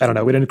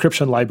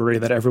encryption library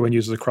that everyone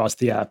uses across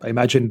the app. I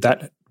imagine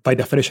that by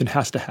definition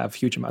has to have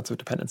huge amounts of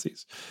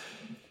dependencies.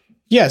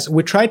 Yes,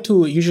 we try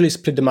to usually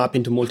split them up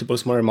into multiple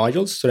smaller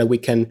modules so that we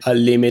can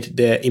limit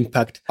the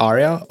impact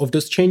area of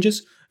those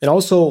changes. And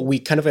also, we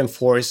kind of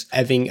enforce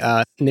having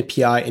an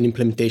API and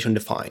implementation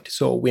defined.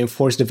 So we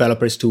enforce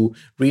developers to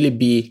really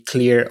be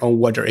clear on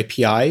what their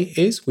API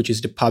is, which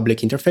is the public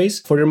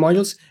interface for their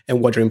modules,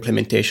 and what their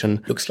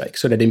implementation looks like.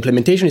 So that the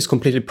implementation is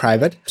completely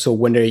private. So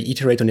when they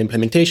iterate on the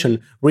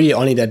implementation, really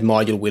only that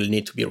module will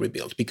need to be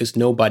rebuilt, because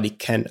nobody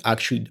can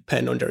actually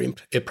depend on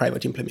their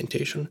private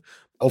implementation.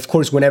 Of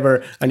course,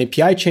 whenever an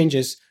API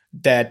changes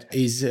that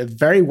is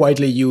very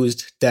widely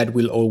used, that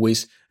will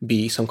always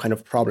be some kind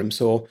of problem.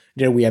 So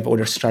there we have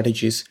other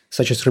strategies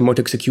such as remote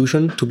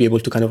execution to be able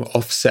to kind of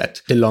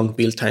offset the long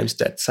build times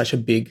that such a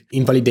big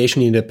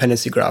invalidation in the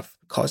dependency graph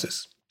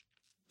causes.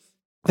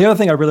 The other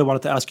thing I really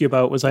wanted to ask you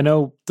about was, I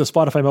know the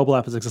Spotify mobile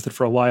app has existed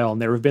for a while,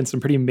 and there have been some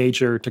pretty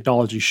major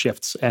technology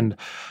shifts. And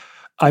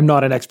I'm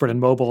not an expert in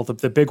mobile.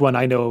 The big one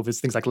I know of is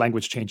things like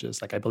language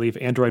changes. Like I believe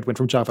Android went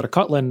from Java to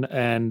Kotlin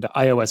and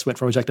iOS went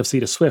from Objective-C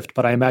to Swift,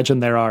 but I imagine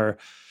there are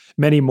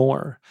many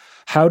more.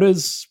 How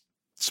does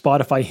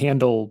Spotify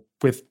handle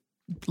with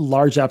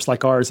large apps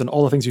like ours and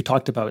all the things you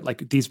talked about,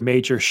 like these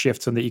major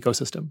shifts in the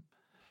ecosystem?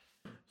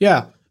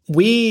 Yeah,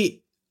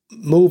 we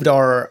moved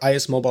our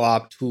iOS mobile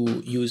app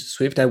to use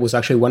Swift. That was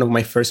actually one of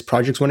my first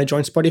projects when I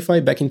joined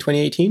Spotify back in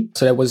 2018.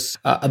 So that was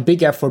a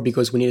big effort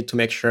because we needed to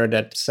make sure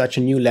that such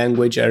a new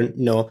language, or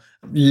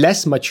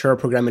less mature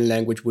programming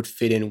language, would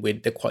fit in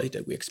with the quality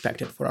that we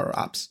expected for our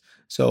apps.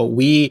 So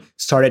we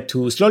started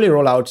to slowly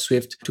roll out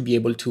Swift to be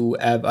able to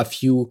have a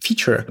few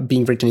features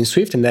being written in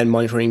Swift and then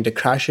monitoring the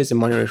crashes and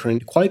monitoring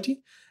the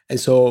quality. And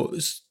so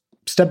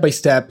step by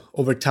step,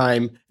 over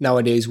time,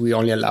 nowadays we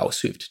only allow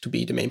Swift to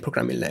be the main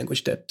programming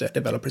language that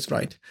developers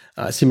write.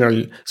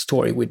 Similar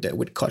story with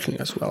Kotlin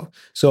as well.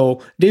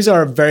 So these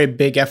are very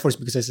big efforts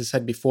because, as I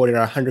said before, there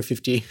are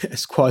 150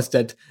 squads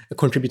that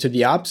contribute to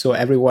the app. So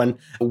everyone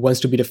wants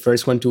to be the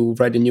first one to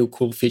write a new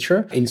cool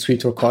feature in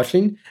Swift or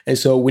Kotlin. And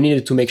so we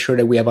needed to make sure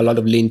that we have a lot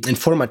of lint and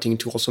formatting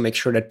to also make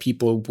sure that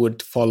people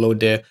would follow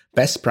the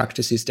best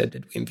practices that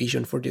we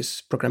envision for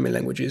these programming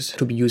languages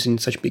to be used in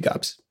such big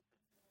apps.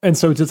 And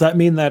so does that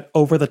mean that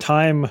over the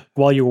time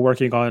while you were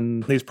working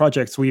on these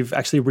projects, we've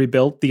actually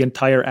rebuilt the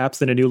entire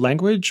apps in a new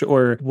language,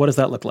 or what does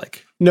that look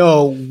like?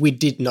 No, we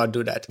did not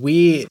do that.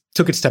 We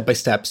took it step by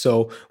step.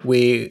 So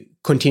we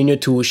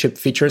continued to ship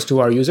features to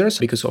our users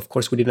because, of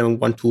course, we didn't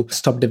want to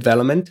stop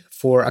development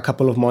for a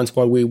couple of months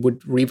while we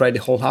would rewrite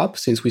the whole app,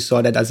 since we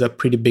saw that as a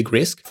pretty big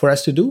risk for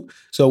us to do.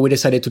 So we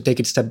decided to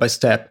take it step by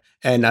step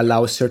and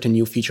allow certain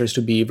new features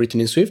to be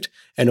written in Swift.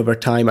 And over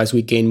time, as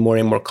we gain more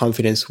and more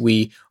confidence,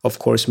 we, of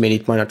course, made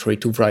it mandatory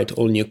to write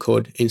all new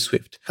code in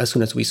Swift as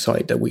soon as we saw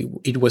it that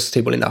it was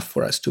stable enough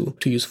for us to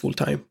use full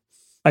time.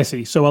 I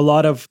see. So a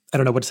lot of, I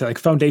don't know what to say, like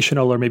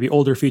foundational or maybe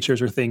older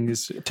features or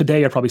things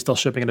today are probably still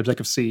shipping in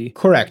Objective-C.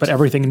 Correct. But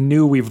everything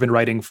new we've been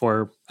writing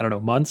for, I don't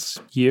know, months,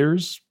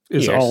 years,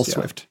 is all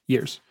Swift.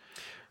 Years.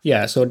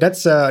 Yeah, so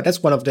that's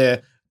one of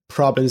the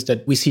problems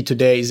that we see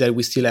today, is that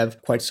we still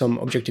have quite some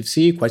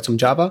Objective-C, quite some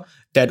Java,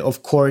 that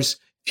of course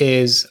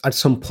is at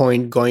some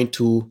point going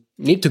to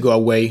need to go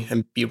away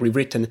and be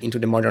rewritten into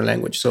the modern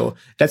language. So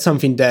that's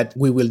something that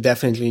we will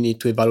definitely need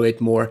to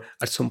evaluate more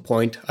at some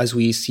point, as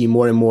we see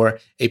more and more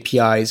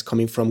APIs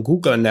coming from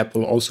Google and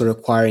Apple also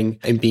requiring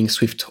and being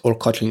Swift or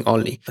Kotlin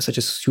only, such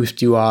as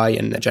Swift UI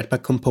and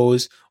Jetpack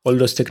Compose. All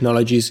those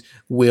technologies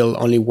will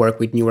only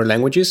work with newer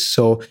languages.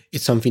 So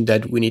it's something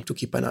that we need to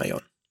keep an eye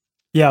on.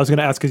 Yeah, I was going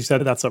to ask, because you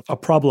said that's a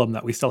problem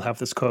that we still have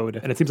this code.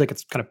 And it seems like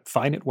it's kind of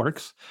fine, it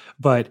works.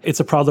 But it's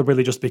a problem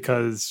really just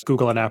because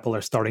Google and Apple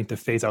are starting to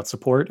phase out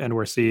support. And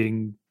we're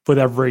seeing, with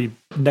every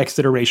next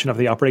iteration of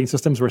the operating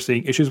systems, we're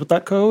seeing issues with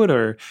that code,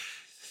 or...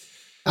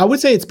 I would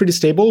say it's pretty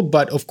stable,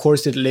 but of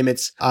course it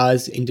limits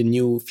us in the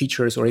new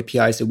features or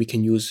APIs that we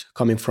can use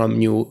coming from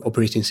new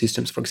operating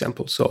systems, for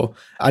example. So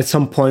at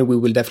some point, we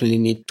will definitely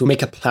need to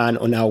make a plan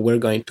on how we're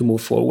going to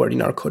move forward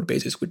in our code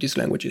bases with these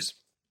languages.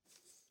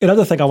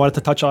 Another thing I wanted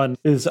to touch on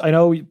is, I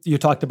know you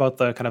talked about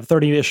the kind of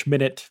 30-ish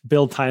minute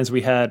build times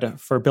we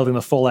had for building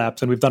the full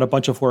apps, and we've done a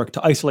bunch of work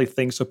to isolate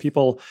things so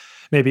people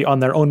maybe on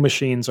their own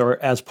machines or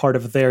as part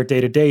of their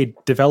day-to-day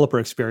developer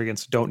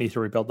experience don't need to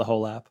rebuild the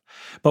whole app.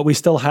 But we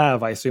still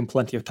have, I assume,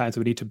 plenty of times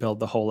we need to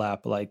build the whole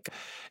app, like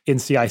in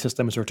CI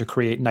systems or to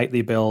create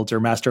nightly builds or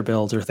master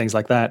builds or things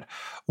like that.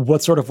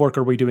 What sort of work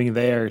are we doing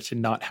there to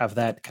not have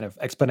that kind of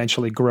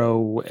exponentially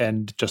grow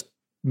and just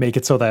make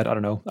it so that, I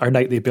don't know, our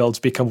nightly builds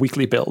become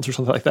weekly builds or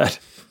something like that?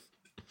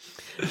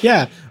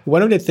 Yeah,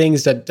 one of the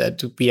things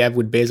that we have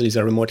with Bazel is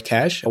a remote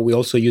cache. We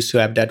also used to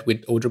have that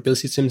with other build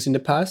systems in the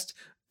past.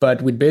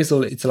 But with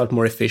Bazel, it's a lot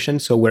more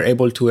efficient. So we're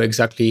able to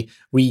exactly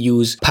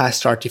reuse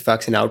past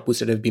artifacts and outputs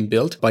that have been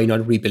built by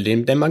not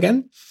rebuilding them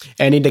again.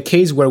 And in the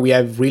case where we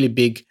have really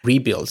big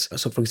rebuilds,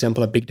 so for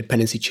example, a big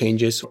dependency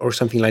changes or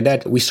something like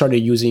that, we started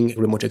using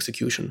remote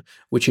execution,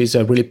 which is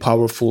a really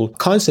powerful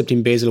concept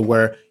in Bazel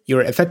where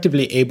you're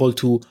effectively able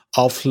to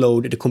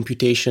offload the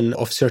computation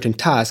of certain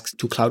tasks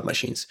to cloud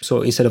machines.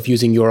 So instead of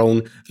using your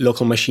own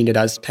local machine that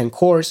has 10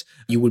 cores,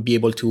 you would be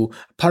able to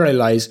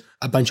parallelize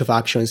a bunch of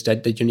actions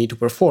that you need to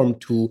perform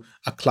to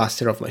a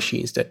cluster of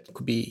machines that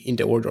could be in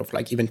the order of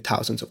like even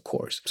thousands of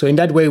cores. So in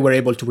that way, we're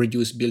able to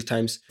reduce build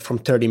times from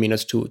 30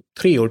 minutes to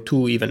 3 or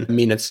 2 even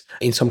minutes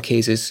in some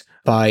cases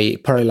by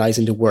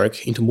parallelizing the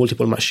work into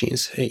multiple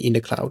machines in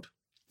the cloud.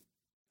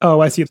 Oh,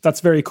 I see.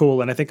 That's very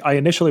cool. And I think I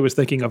initially was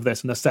thinking of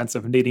this in the sense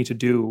of needing to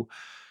do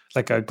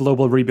like a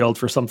global rebuild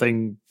for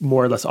something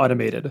more or less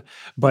automated.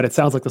 But it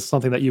sounds like this is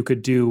something that you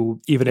could do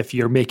even if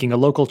you're making a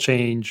local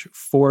change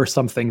for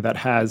something that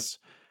has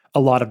a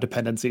lot of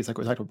dependencies, like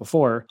we talked about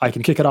before. I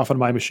can kick it off on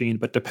my machine,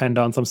 but depend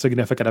on some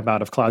significant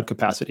amount of cloud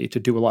capacity to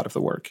do a lot of the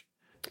work.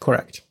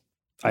 Correct.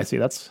 I see.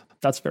 That's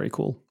very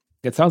cool.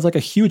 It sounds like a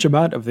huge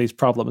amount of these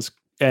problems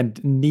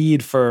and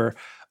need for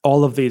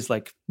all of these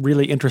like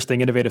really interesting,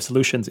 innovative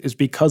solutions is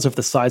because of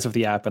the size of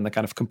the app and the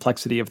kind of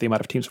complexity of the amount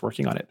of teams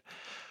working on it.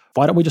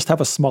 Why don't we just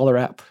have a smaller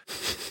app?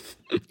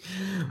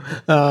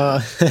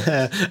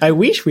 I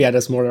wish we had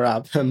a smaller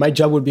app. My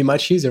job would be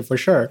much easier for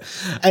sure.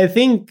 I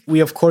think we,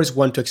 of course,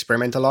 want to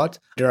experiment a lot.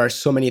 There are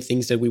so many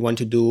things that we want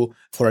to do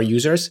for our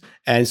users.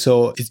 And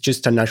so it's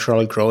just a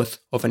natural growth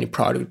of any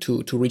product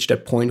to reach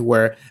that point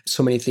where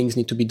so many things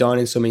need to be done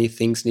and so many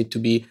things need to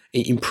be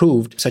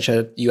improved, such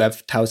that you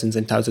have thousands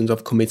and thousands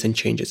of commits and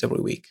changes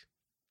every week.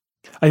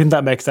 I think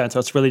that makes sense. So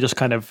it's really just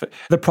kind of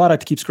the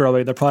product keeps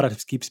growing, the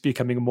product keeps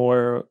becoming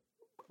more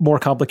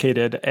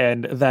complicated,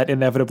 and that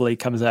inevitably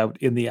comes out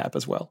in the app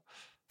as well.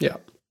 Yeah.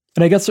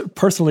 And I guess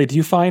personally, do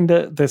you find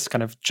this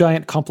kind of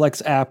giant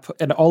complex app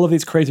and all of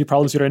these crazy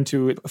problems you're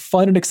into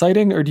fun and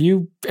exciting? Or do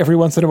you every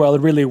once in a while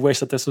really wish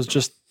that this was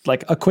just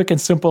like a quick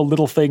and simple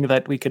little thing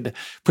that we could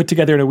put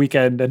together in a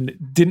weekend and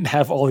didn't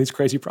have all these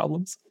crazy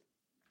problems?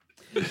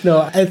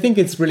 No, I think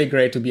it's really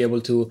great to be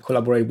able to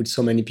collaborate with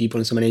so many people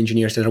and so many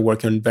engineers that are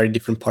working on very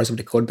different parts of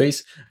the code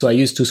base. So I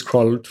used to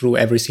scroll through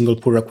every single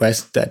pull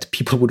request that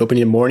people would open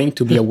in the morning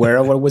to be aware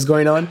of what was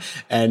going on.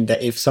 And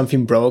if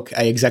something broke,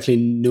 I exactly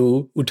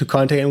knew who to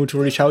contact and who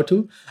to reach out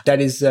to.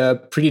 That is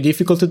pretty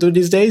difficult to do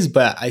these days,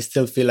 but I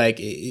still feel like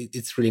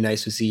it's really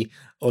nice to see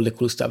all the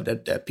cool stuff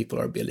that people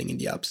are building in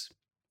the apps.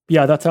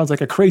 Yeah, that sounds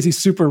like a crazy,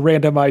 super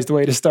randomized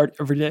way to start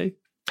every day.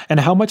 And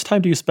how much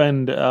time do you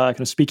spend kind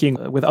of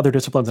speaking with other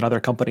disciplines and other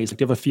companies? Do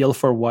you have a feel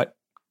for what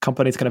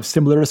companies kind of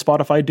similar to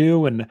Spotify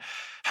do and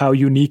how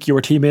unique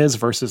your team is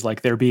versus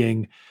like there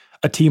being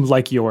a team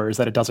like yours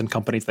at a dozen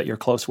companies that you're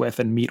close with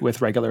and meet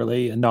with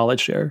regularly and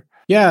knowledge share?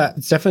 Yeah,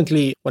 it's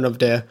definitely one of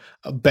the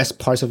best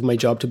parts of my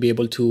job to be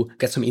able to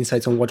get some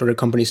insights on what other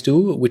companies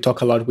do. We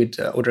talk a lot with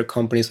other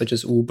companies such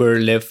as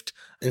Uber, Lyft,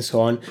 and so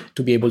on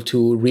to be able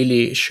to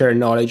really share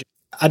knowledge.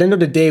 At the end of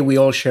the day, we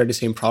all share the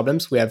same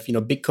problems. We have,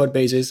 big code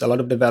bases, a lot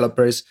of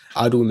developers.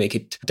 How do we make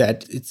it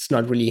that it's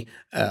not really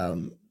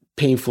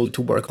painful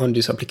to work on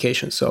this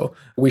application? So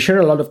we share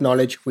a lot of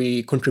knowledge.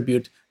 We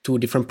contribute to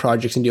different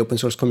projects in the open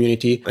source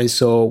community. And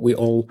so we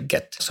all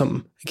get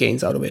some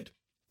gains out of it.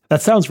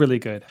 That sounds really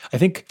good. I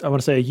think, I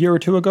want to say a year or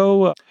two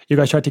ago, you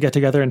guys tried to get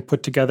together and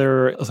put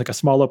together like a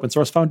small open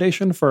source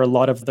foundation for a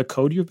lot of the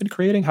code you've been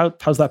creating.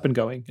 How's that been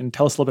going? And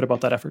tell us a little bit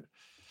about that effort.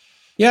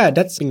 Yeah,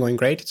 that's been going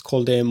great. It's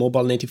called the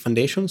Mobile Native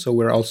Foundation. So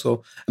we're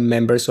also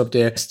members of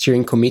the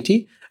steering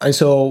committee. And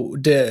so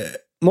the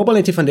Mobile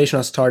Native Foundation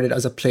has started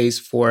as a place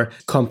for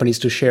companies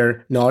to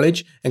share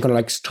knowledge and kind of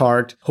like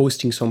start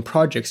hosting some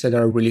projects that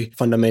are really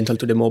fundamental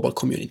to the mobile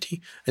community.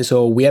 And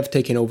so we have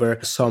taken over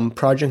some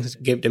projects,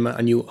 gave them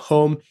a new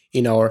home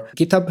in our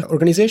GitHub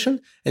organization.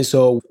 And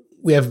so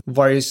we have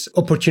various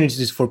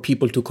opportunities for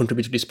people to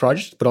contribute to this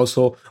project, but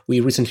also we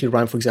recently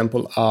ran, for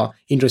example, an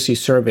industry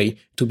survey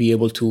to be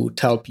able to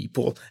tell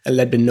people and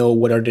let them know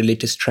what are the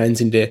latest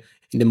trends in the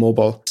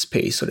mobile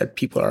space so that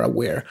people are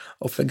aware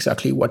of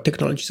exactly what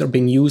technologies are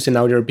being used and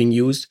how they're being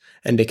used,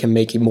 and they can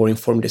make more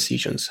informed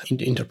decisions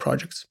in their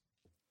projects.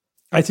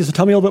 I see. So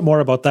tell me a little bit more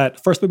about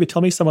that. First, maybe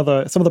tell me some of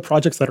the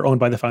projects that are owned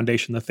by the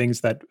foundation, the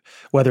things that,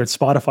 whether it's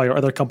Spotify or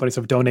other companies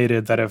have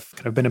donated that have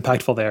kind of been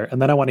impactful there.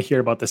 And then I want to hear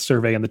about this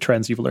survey and the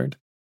trends you've learned.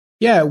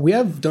 Yeah, we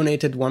have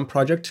donated one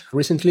project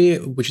recently,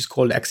 which is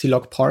called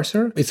Xilog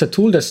Parser. It's a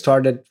tool that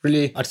started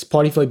really at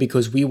Spotify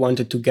because we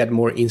wanted to get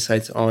more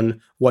insights on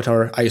what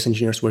our iOS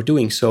engineers were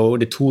doing. So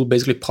the tool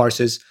basically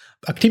parses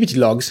activity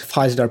logs,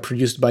 files that are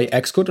produced by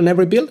Xcode on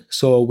every build.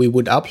 So we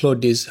would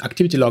upload this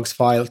activity logs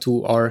file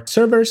to our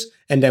servers,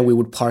 and then we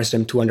would parse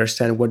them to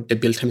understand what the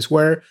build times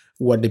were,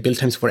 what the build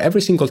times for every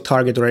single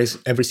target or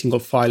every single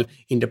file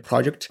in the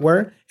project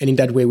were. And in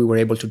that way, we were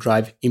able to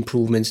drive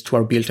improvements to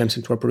our build times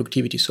and to our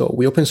productivity. So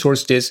we open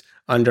sourced this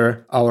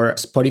under our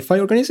Spotify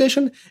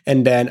organization.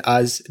 And then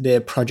as the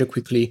project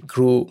quickly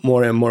grew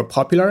more and more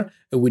popular,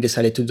 we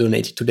decided to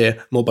donate it to the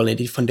Mobile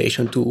Native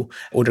Foundation to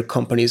other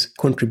companies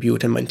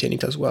contribute and maintain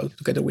it as well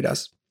together with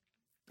us.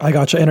 I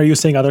gotcha. And are you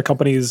seeing other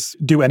companies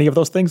do any of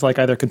those things, like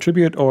either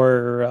contribute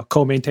or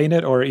co-maintain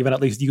it, or even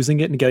at least using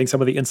it and getting some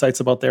of the insights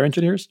about their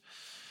engineers?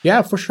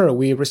 Yeah, for sure.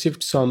 We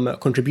received some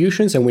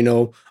contributions, and we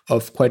know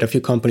of quite a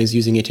few companies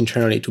using it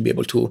internally to be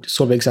able to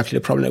solve exactly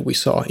the problem that we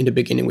saw in the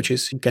beginning, which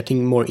is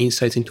getting more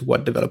insights into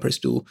what developers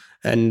do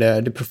and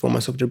the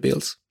performance of their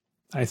builds.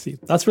 I see.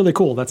 That's really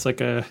cool. That's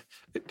like a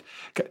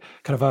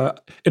kind of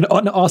an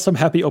awesome,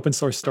 happy open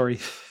source story.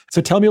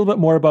 So tell me a little bit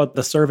more about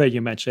the survey you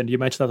mentioned. You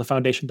mentioned that the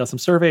foundation does some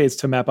surveys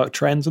to map out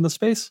trends in the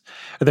space.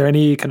 Are there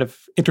any kind of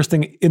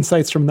interesting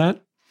insights from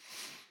that?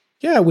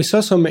 Yeah, we saw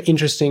some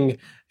interesting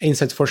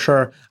insights for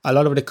sure. A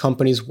lot of the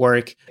companies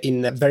work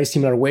in very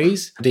similar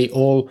ways. They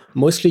all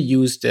mostly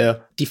use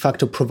the de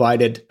facto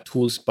provided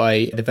tools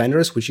by the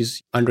vendors, which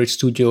is Android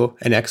Studio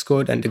and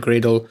Xcode and the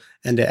Gradle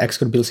and the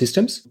Xcode build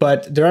systems.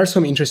 But there are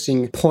some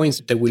interesting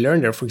points that we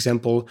learned there. For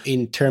example,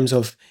 in terms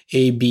of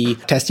A/B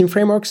testing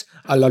frameworks,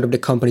 a lot of the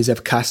companies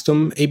have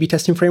custom A/B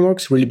testing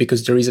frameworks, really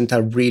because there isn't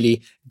a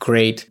really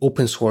great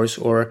open source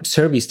or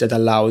service that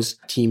allows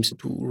teams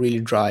to really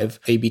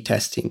drive A/B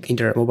testing in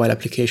their mobile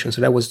application.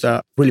 So that was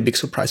a really big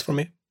surprise for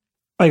me.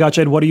 I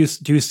gotcha. And what do you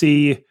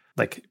see,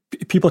 like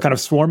people kind of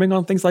swarming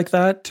on things like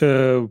that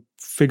to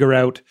figure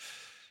out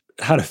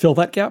how to fill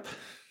that gap?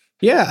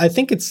 Yeah, I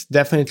think it's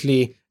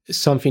definitely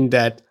something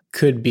that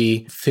could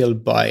be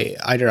filled by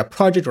either a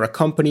project or a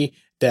company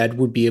that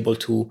would be able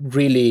to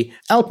really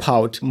help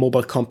out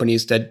mobile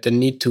companies that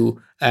need to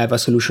have a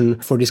solution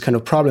for this kind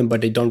of problem,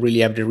 but they don't really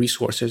have the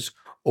resources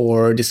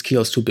or the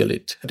skills to build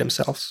it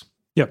themselves.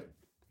 Yep.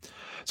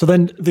 So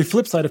then the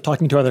flip side of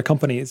talking to other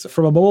companies,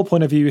 from a mobile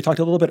point of view, you talked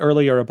a little bit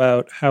earlier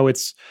about how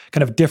it's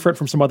kind of different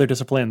from some other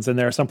disciplines. And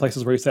there are some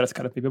places where you said it's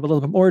kind of maybe a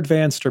little bit more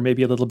advanced or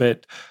maybe a little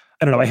bit,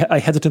 I don't know, I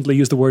hesitantly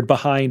use the word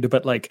behind,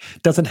 but like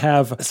doesn't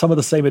have some of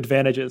the same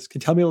advantages. Can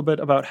you tell me a little bit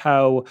about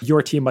how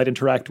your team might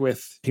interact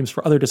with teams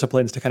for other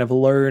disciplines to kind of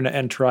learn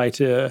and try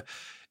to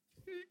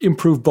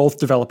improve both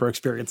developer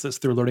experiences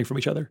through learning from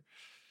each other?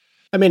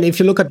 I mean, if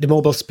you look at the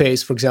mobile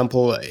space, for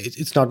example,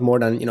 it's not more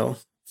than,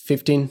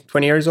 15,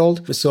 20 years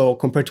old. So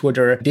compared to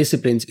other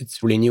disciplines,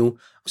 it's really new.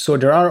 So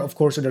there are, of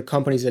course, other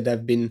companies that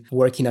have been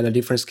working at a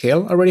different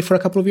scale already for a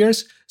couple of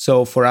years.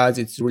 So for us,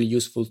 it's really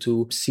useful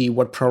to see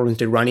what problems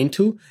they run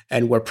into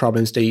and what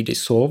problems they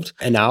solved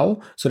and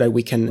how, so that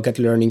we can get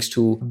learnings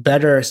to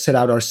better set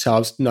out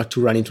ourselves not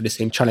to run into the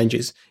same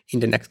challenges in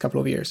the next couple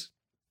of years.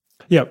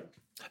 Yeah.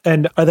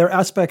 And are there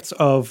aspects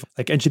of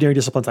like engineering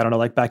disciplines, I don't know,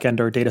 like backend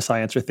or data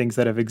science or things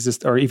that have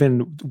existed, or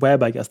even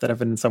web, I guess, that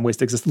have in some ways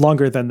to exist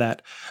longer than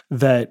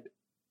that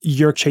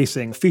you're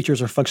chasing features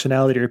or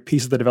functionality or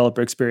piece of the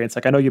developer experience?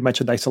 Like I know you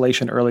mentioned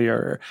isolation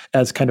earlier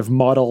as kind of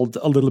modeled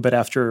a little bit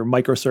after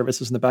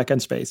microservices in the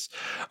backend space.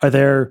 Are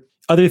there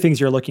other things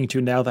you're looking to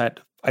now that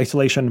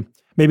isolation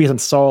maybe isn't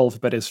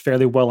solved, but is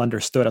fairly well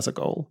understood as a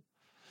goal?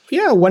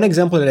 Yeah, one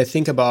example that I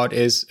think about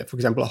is, for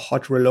example, a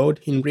hot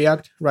reload in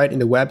React, right, in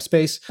the web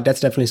space.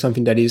 That's definitely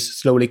something that is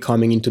slowly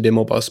coming into the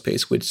mobile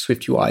space with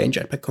Swift UI and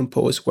Jetpack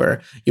Compose,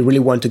 where you really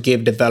want to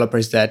give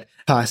developers that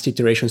fast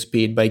iteration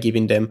speed by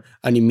giving them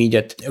an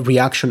immediate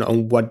reaction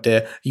on what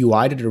the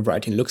UI that they're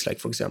writing looks like,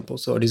 for example.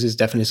 So this is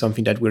definitely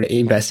something that we're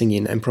investing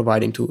in and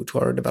providing to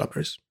our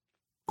developers.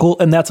 Cool.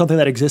 And that's something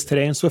that exists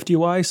today in Swift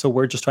UI. So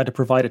we're just trying to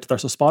provide it to the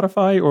rest of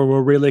Spotify, or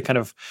we're really kind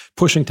of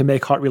pushing to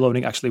make hot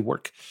reloading actually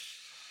work?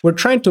 We're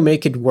trying to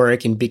make it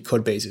work in big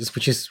code bases,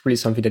 which is really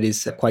something that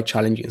is quite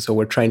challenging. So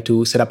we're trying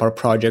to set up our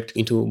project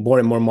into more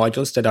and more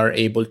modules that are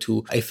able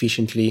to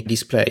efficiently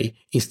display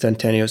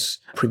instantaneous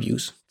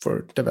previews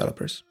for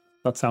developers.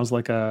 That sounds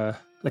like a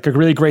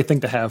really great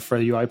thing to have for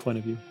a UI point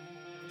of view.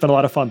 It's been a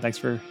lot of fun. Thanks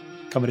for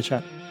coming to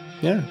chat.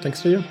 Yeah,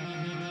 thanks to you.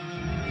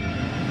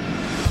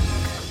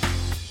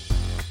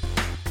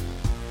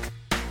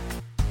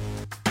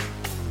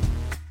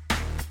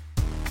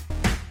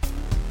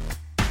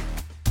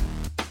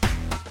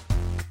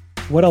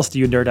 What else do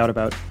you nerd out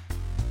about?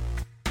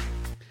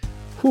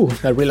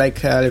 I really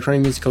like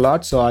electronic music a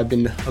lot, so I've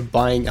been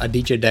buying a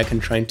DJ deck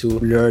and trying to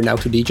learn how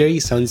to DJ.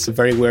 It sounds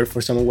very weird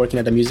for someone working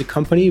at a music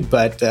company,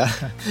 but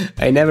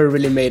I never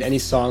really made any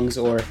songs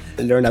or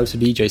learned how to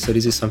DJ, so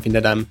this is something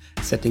that I'm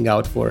setting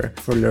out for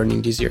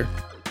learning this year.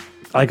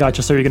 I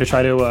gotcha. So you're going to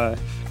try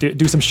to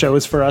do some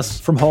shows for us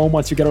from home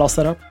once you get it all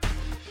set up?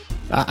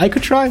 I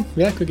could try.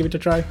 Yeah, I could give it a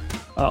try.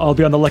 I'll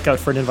be on the lookout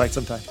for an invite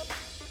sometime.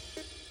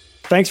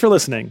 Thanks for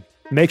listening.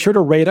 Make sure to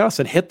rate us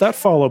and hit that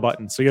follow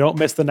button so you don't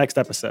miss the next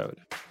episode.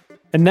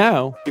 And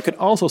now, you can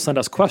also send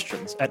us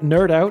questions at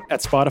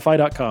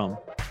nerdout@spotify.com.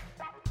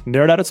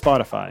 Nerd Out at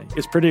Spotify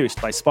is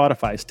produced by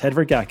Spotify's Ted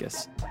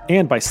Vergakis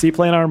and by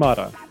Seaplane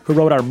Armada, who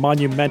wrote our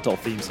monumental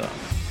theme song.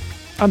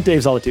 I'm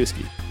Dave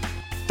Zalatuski.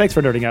 Thanks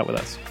for nerding out with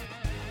us.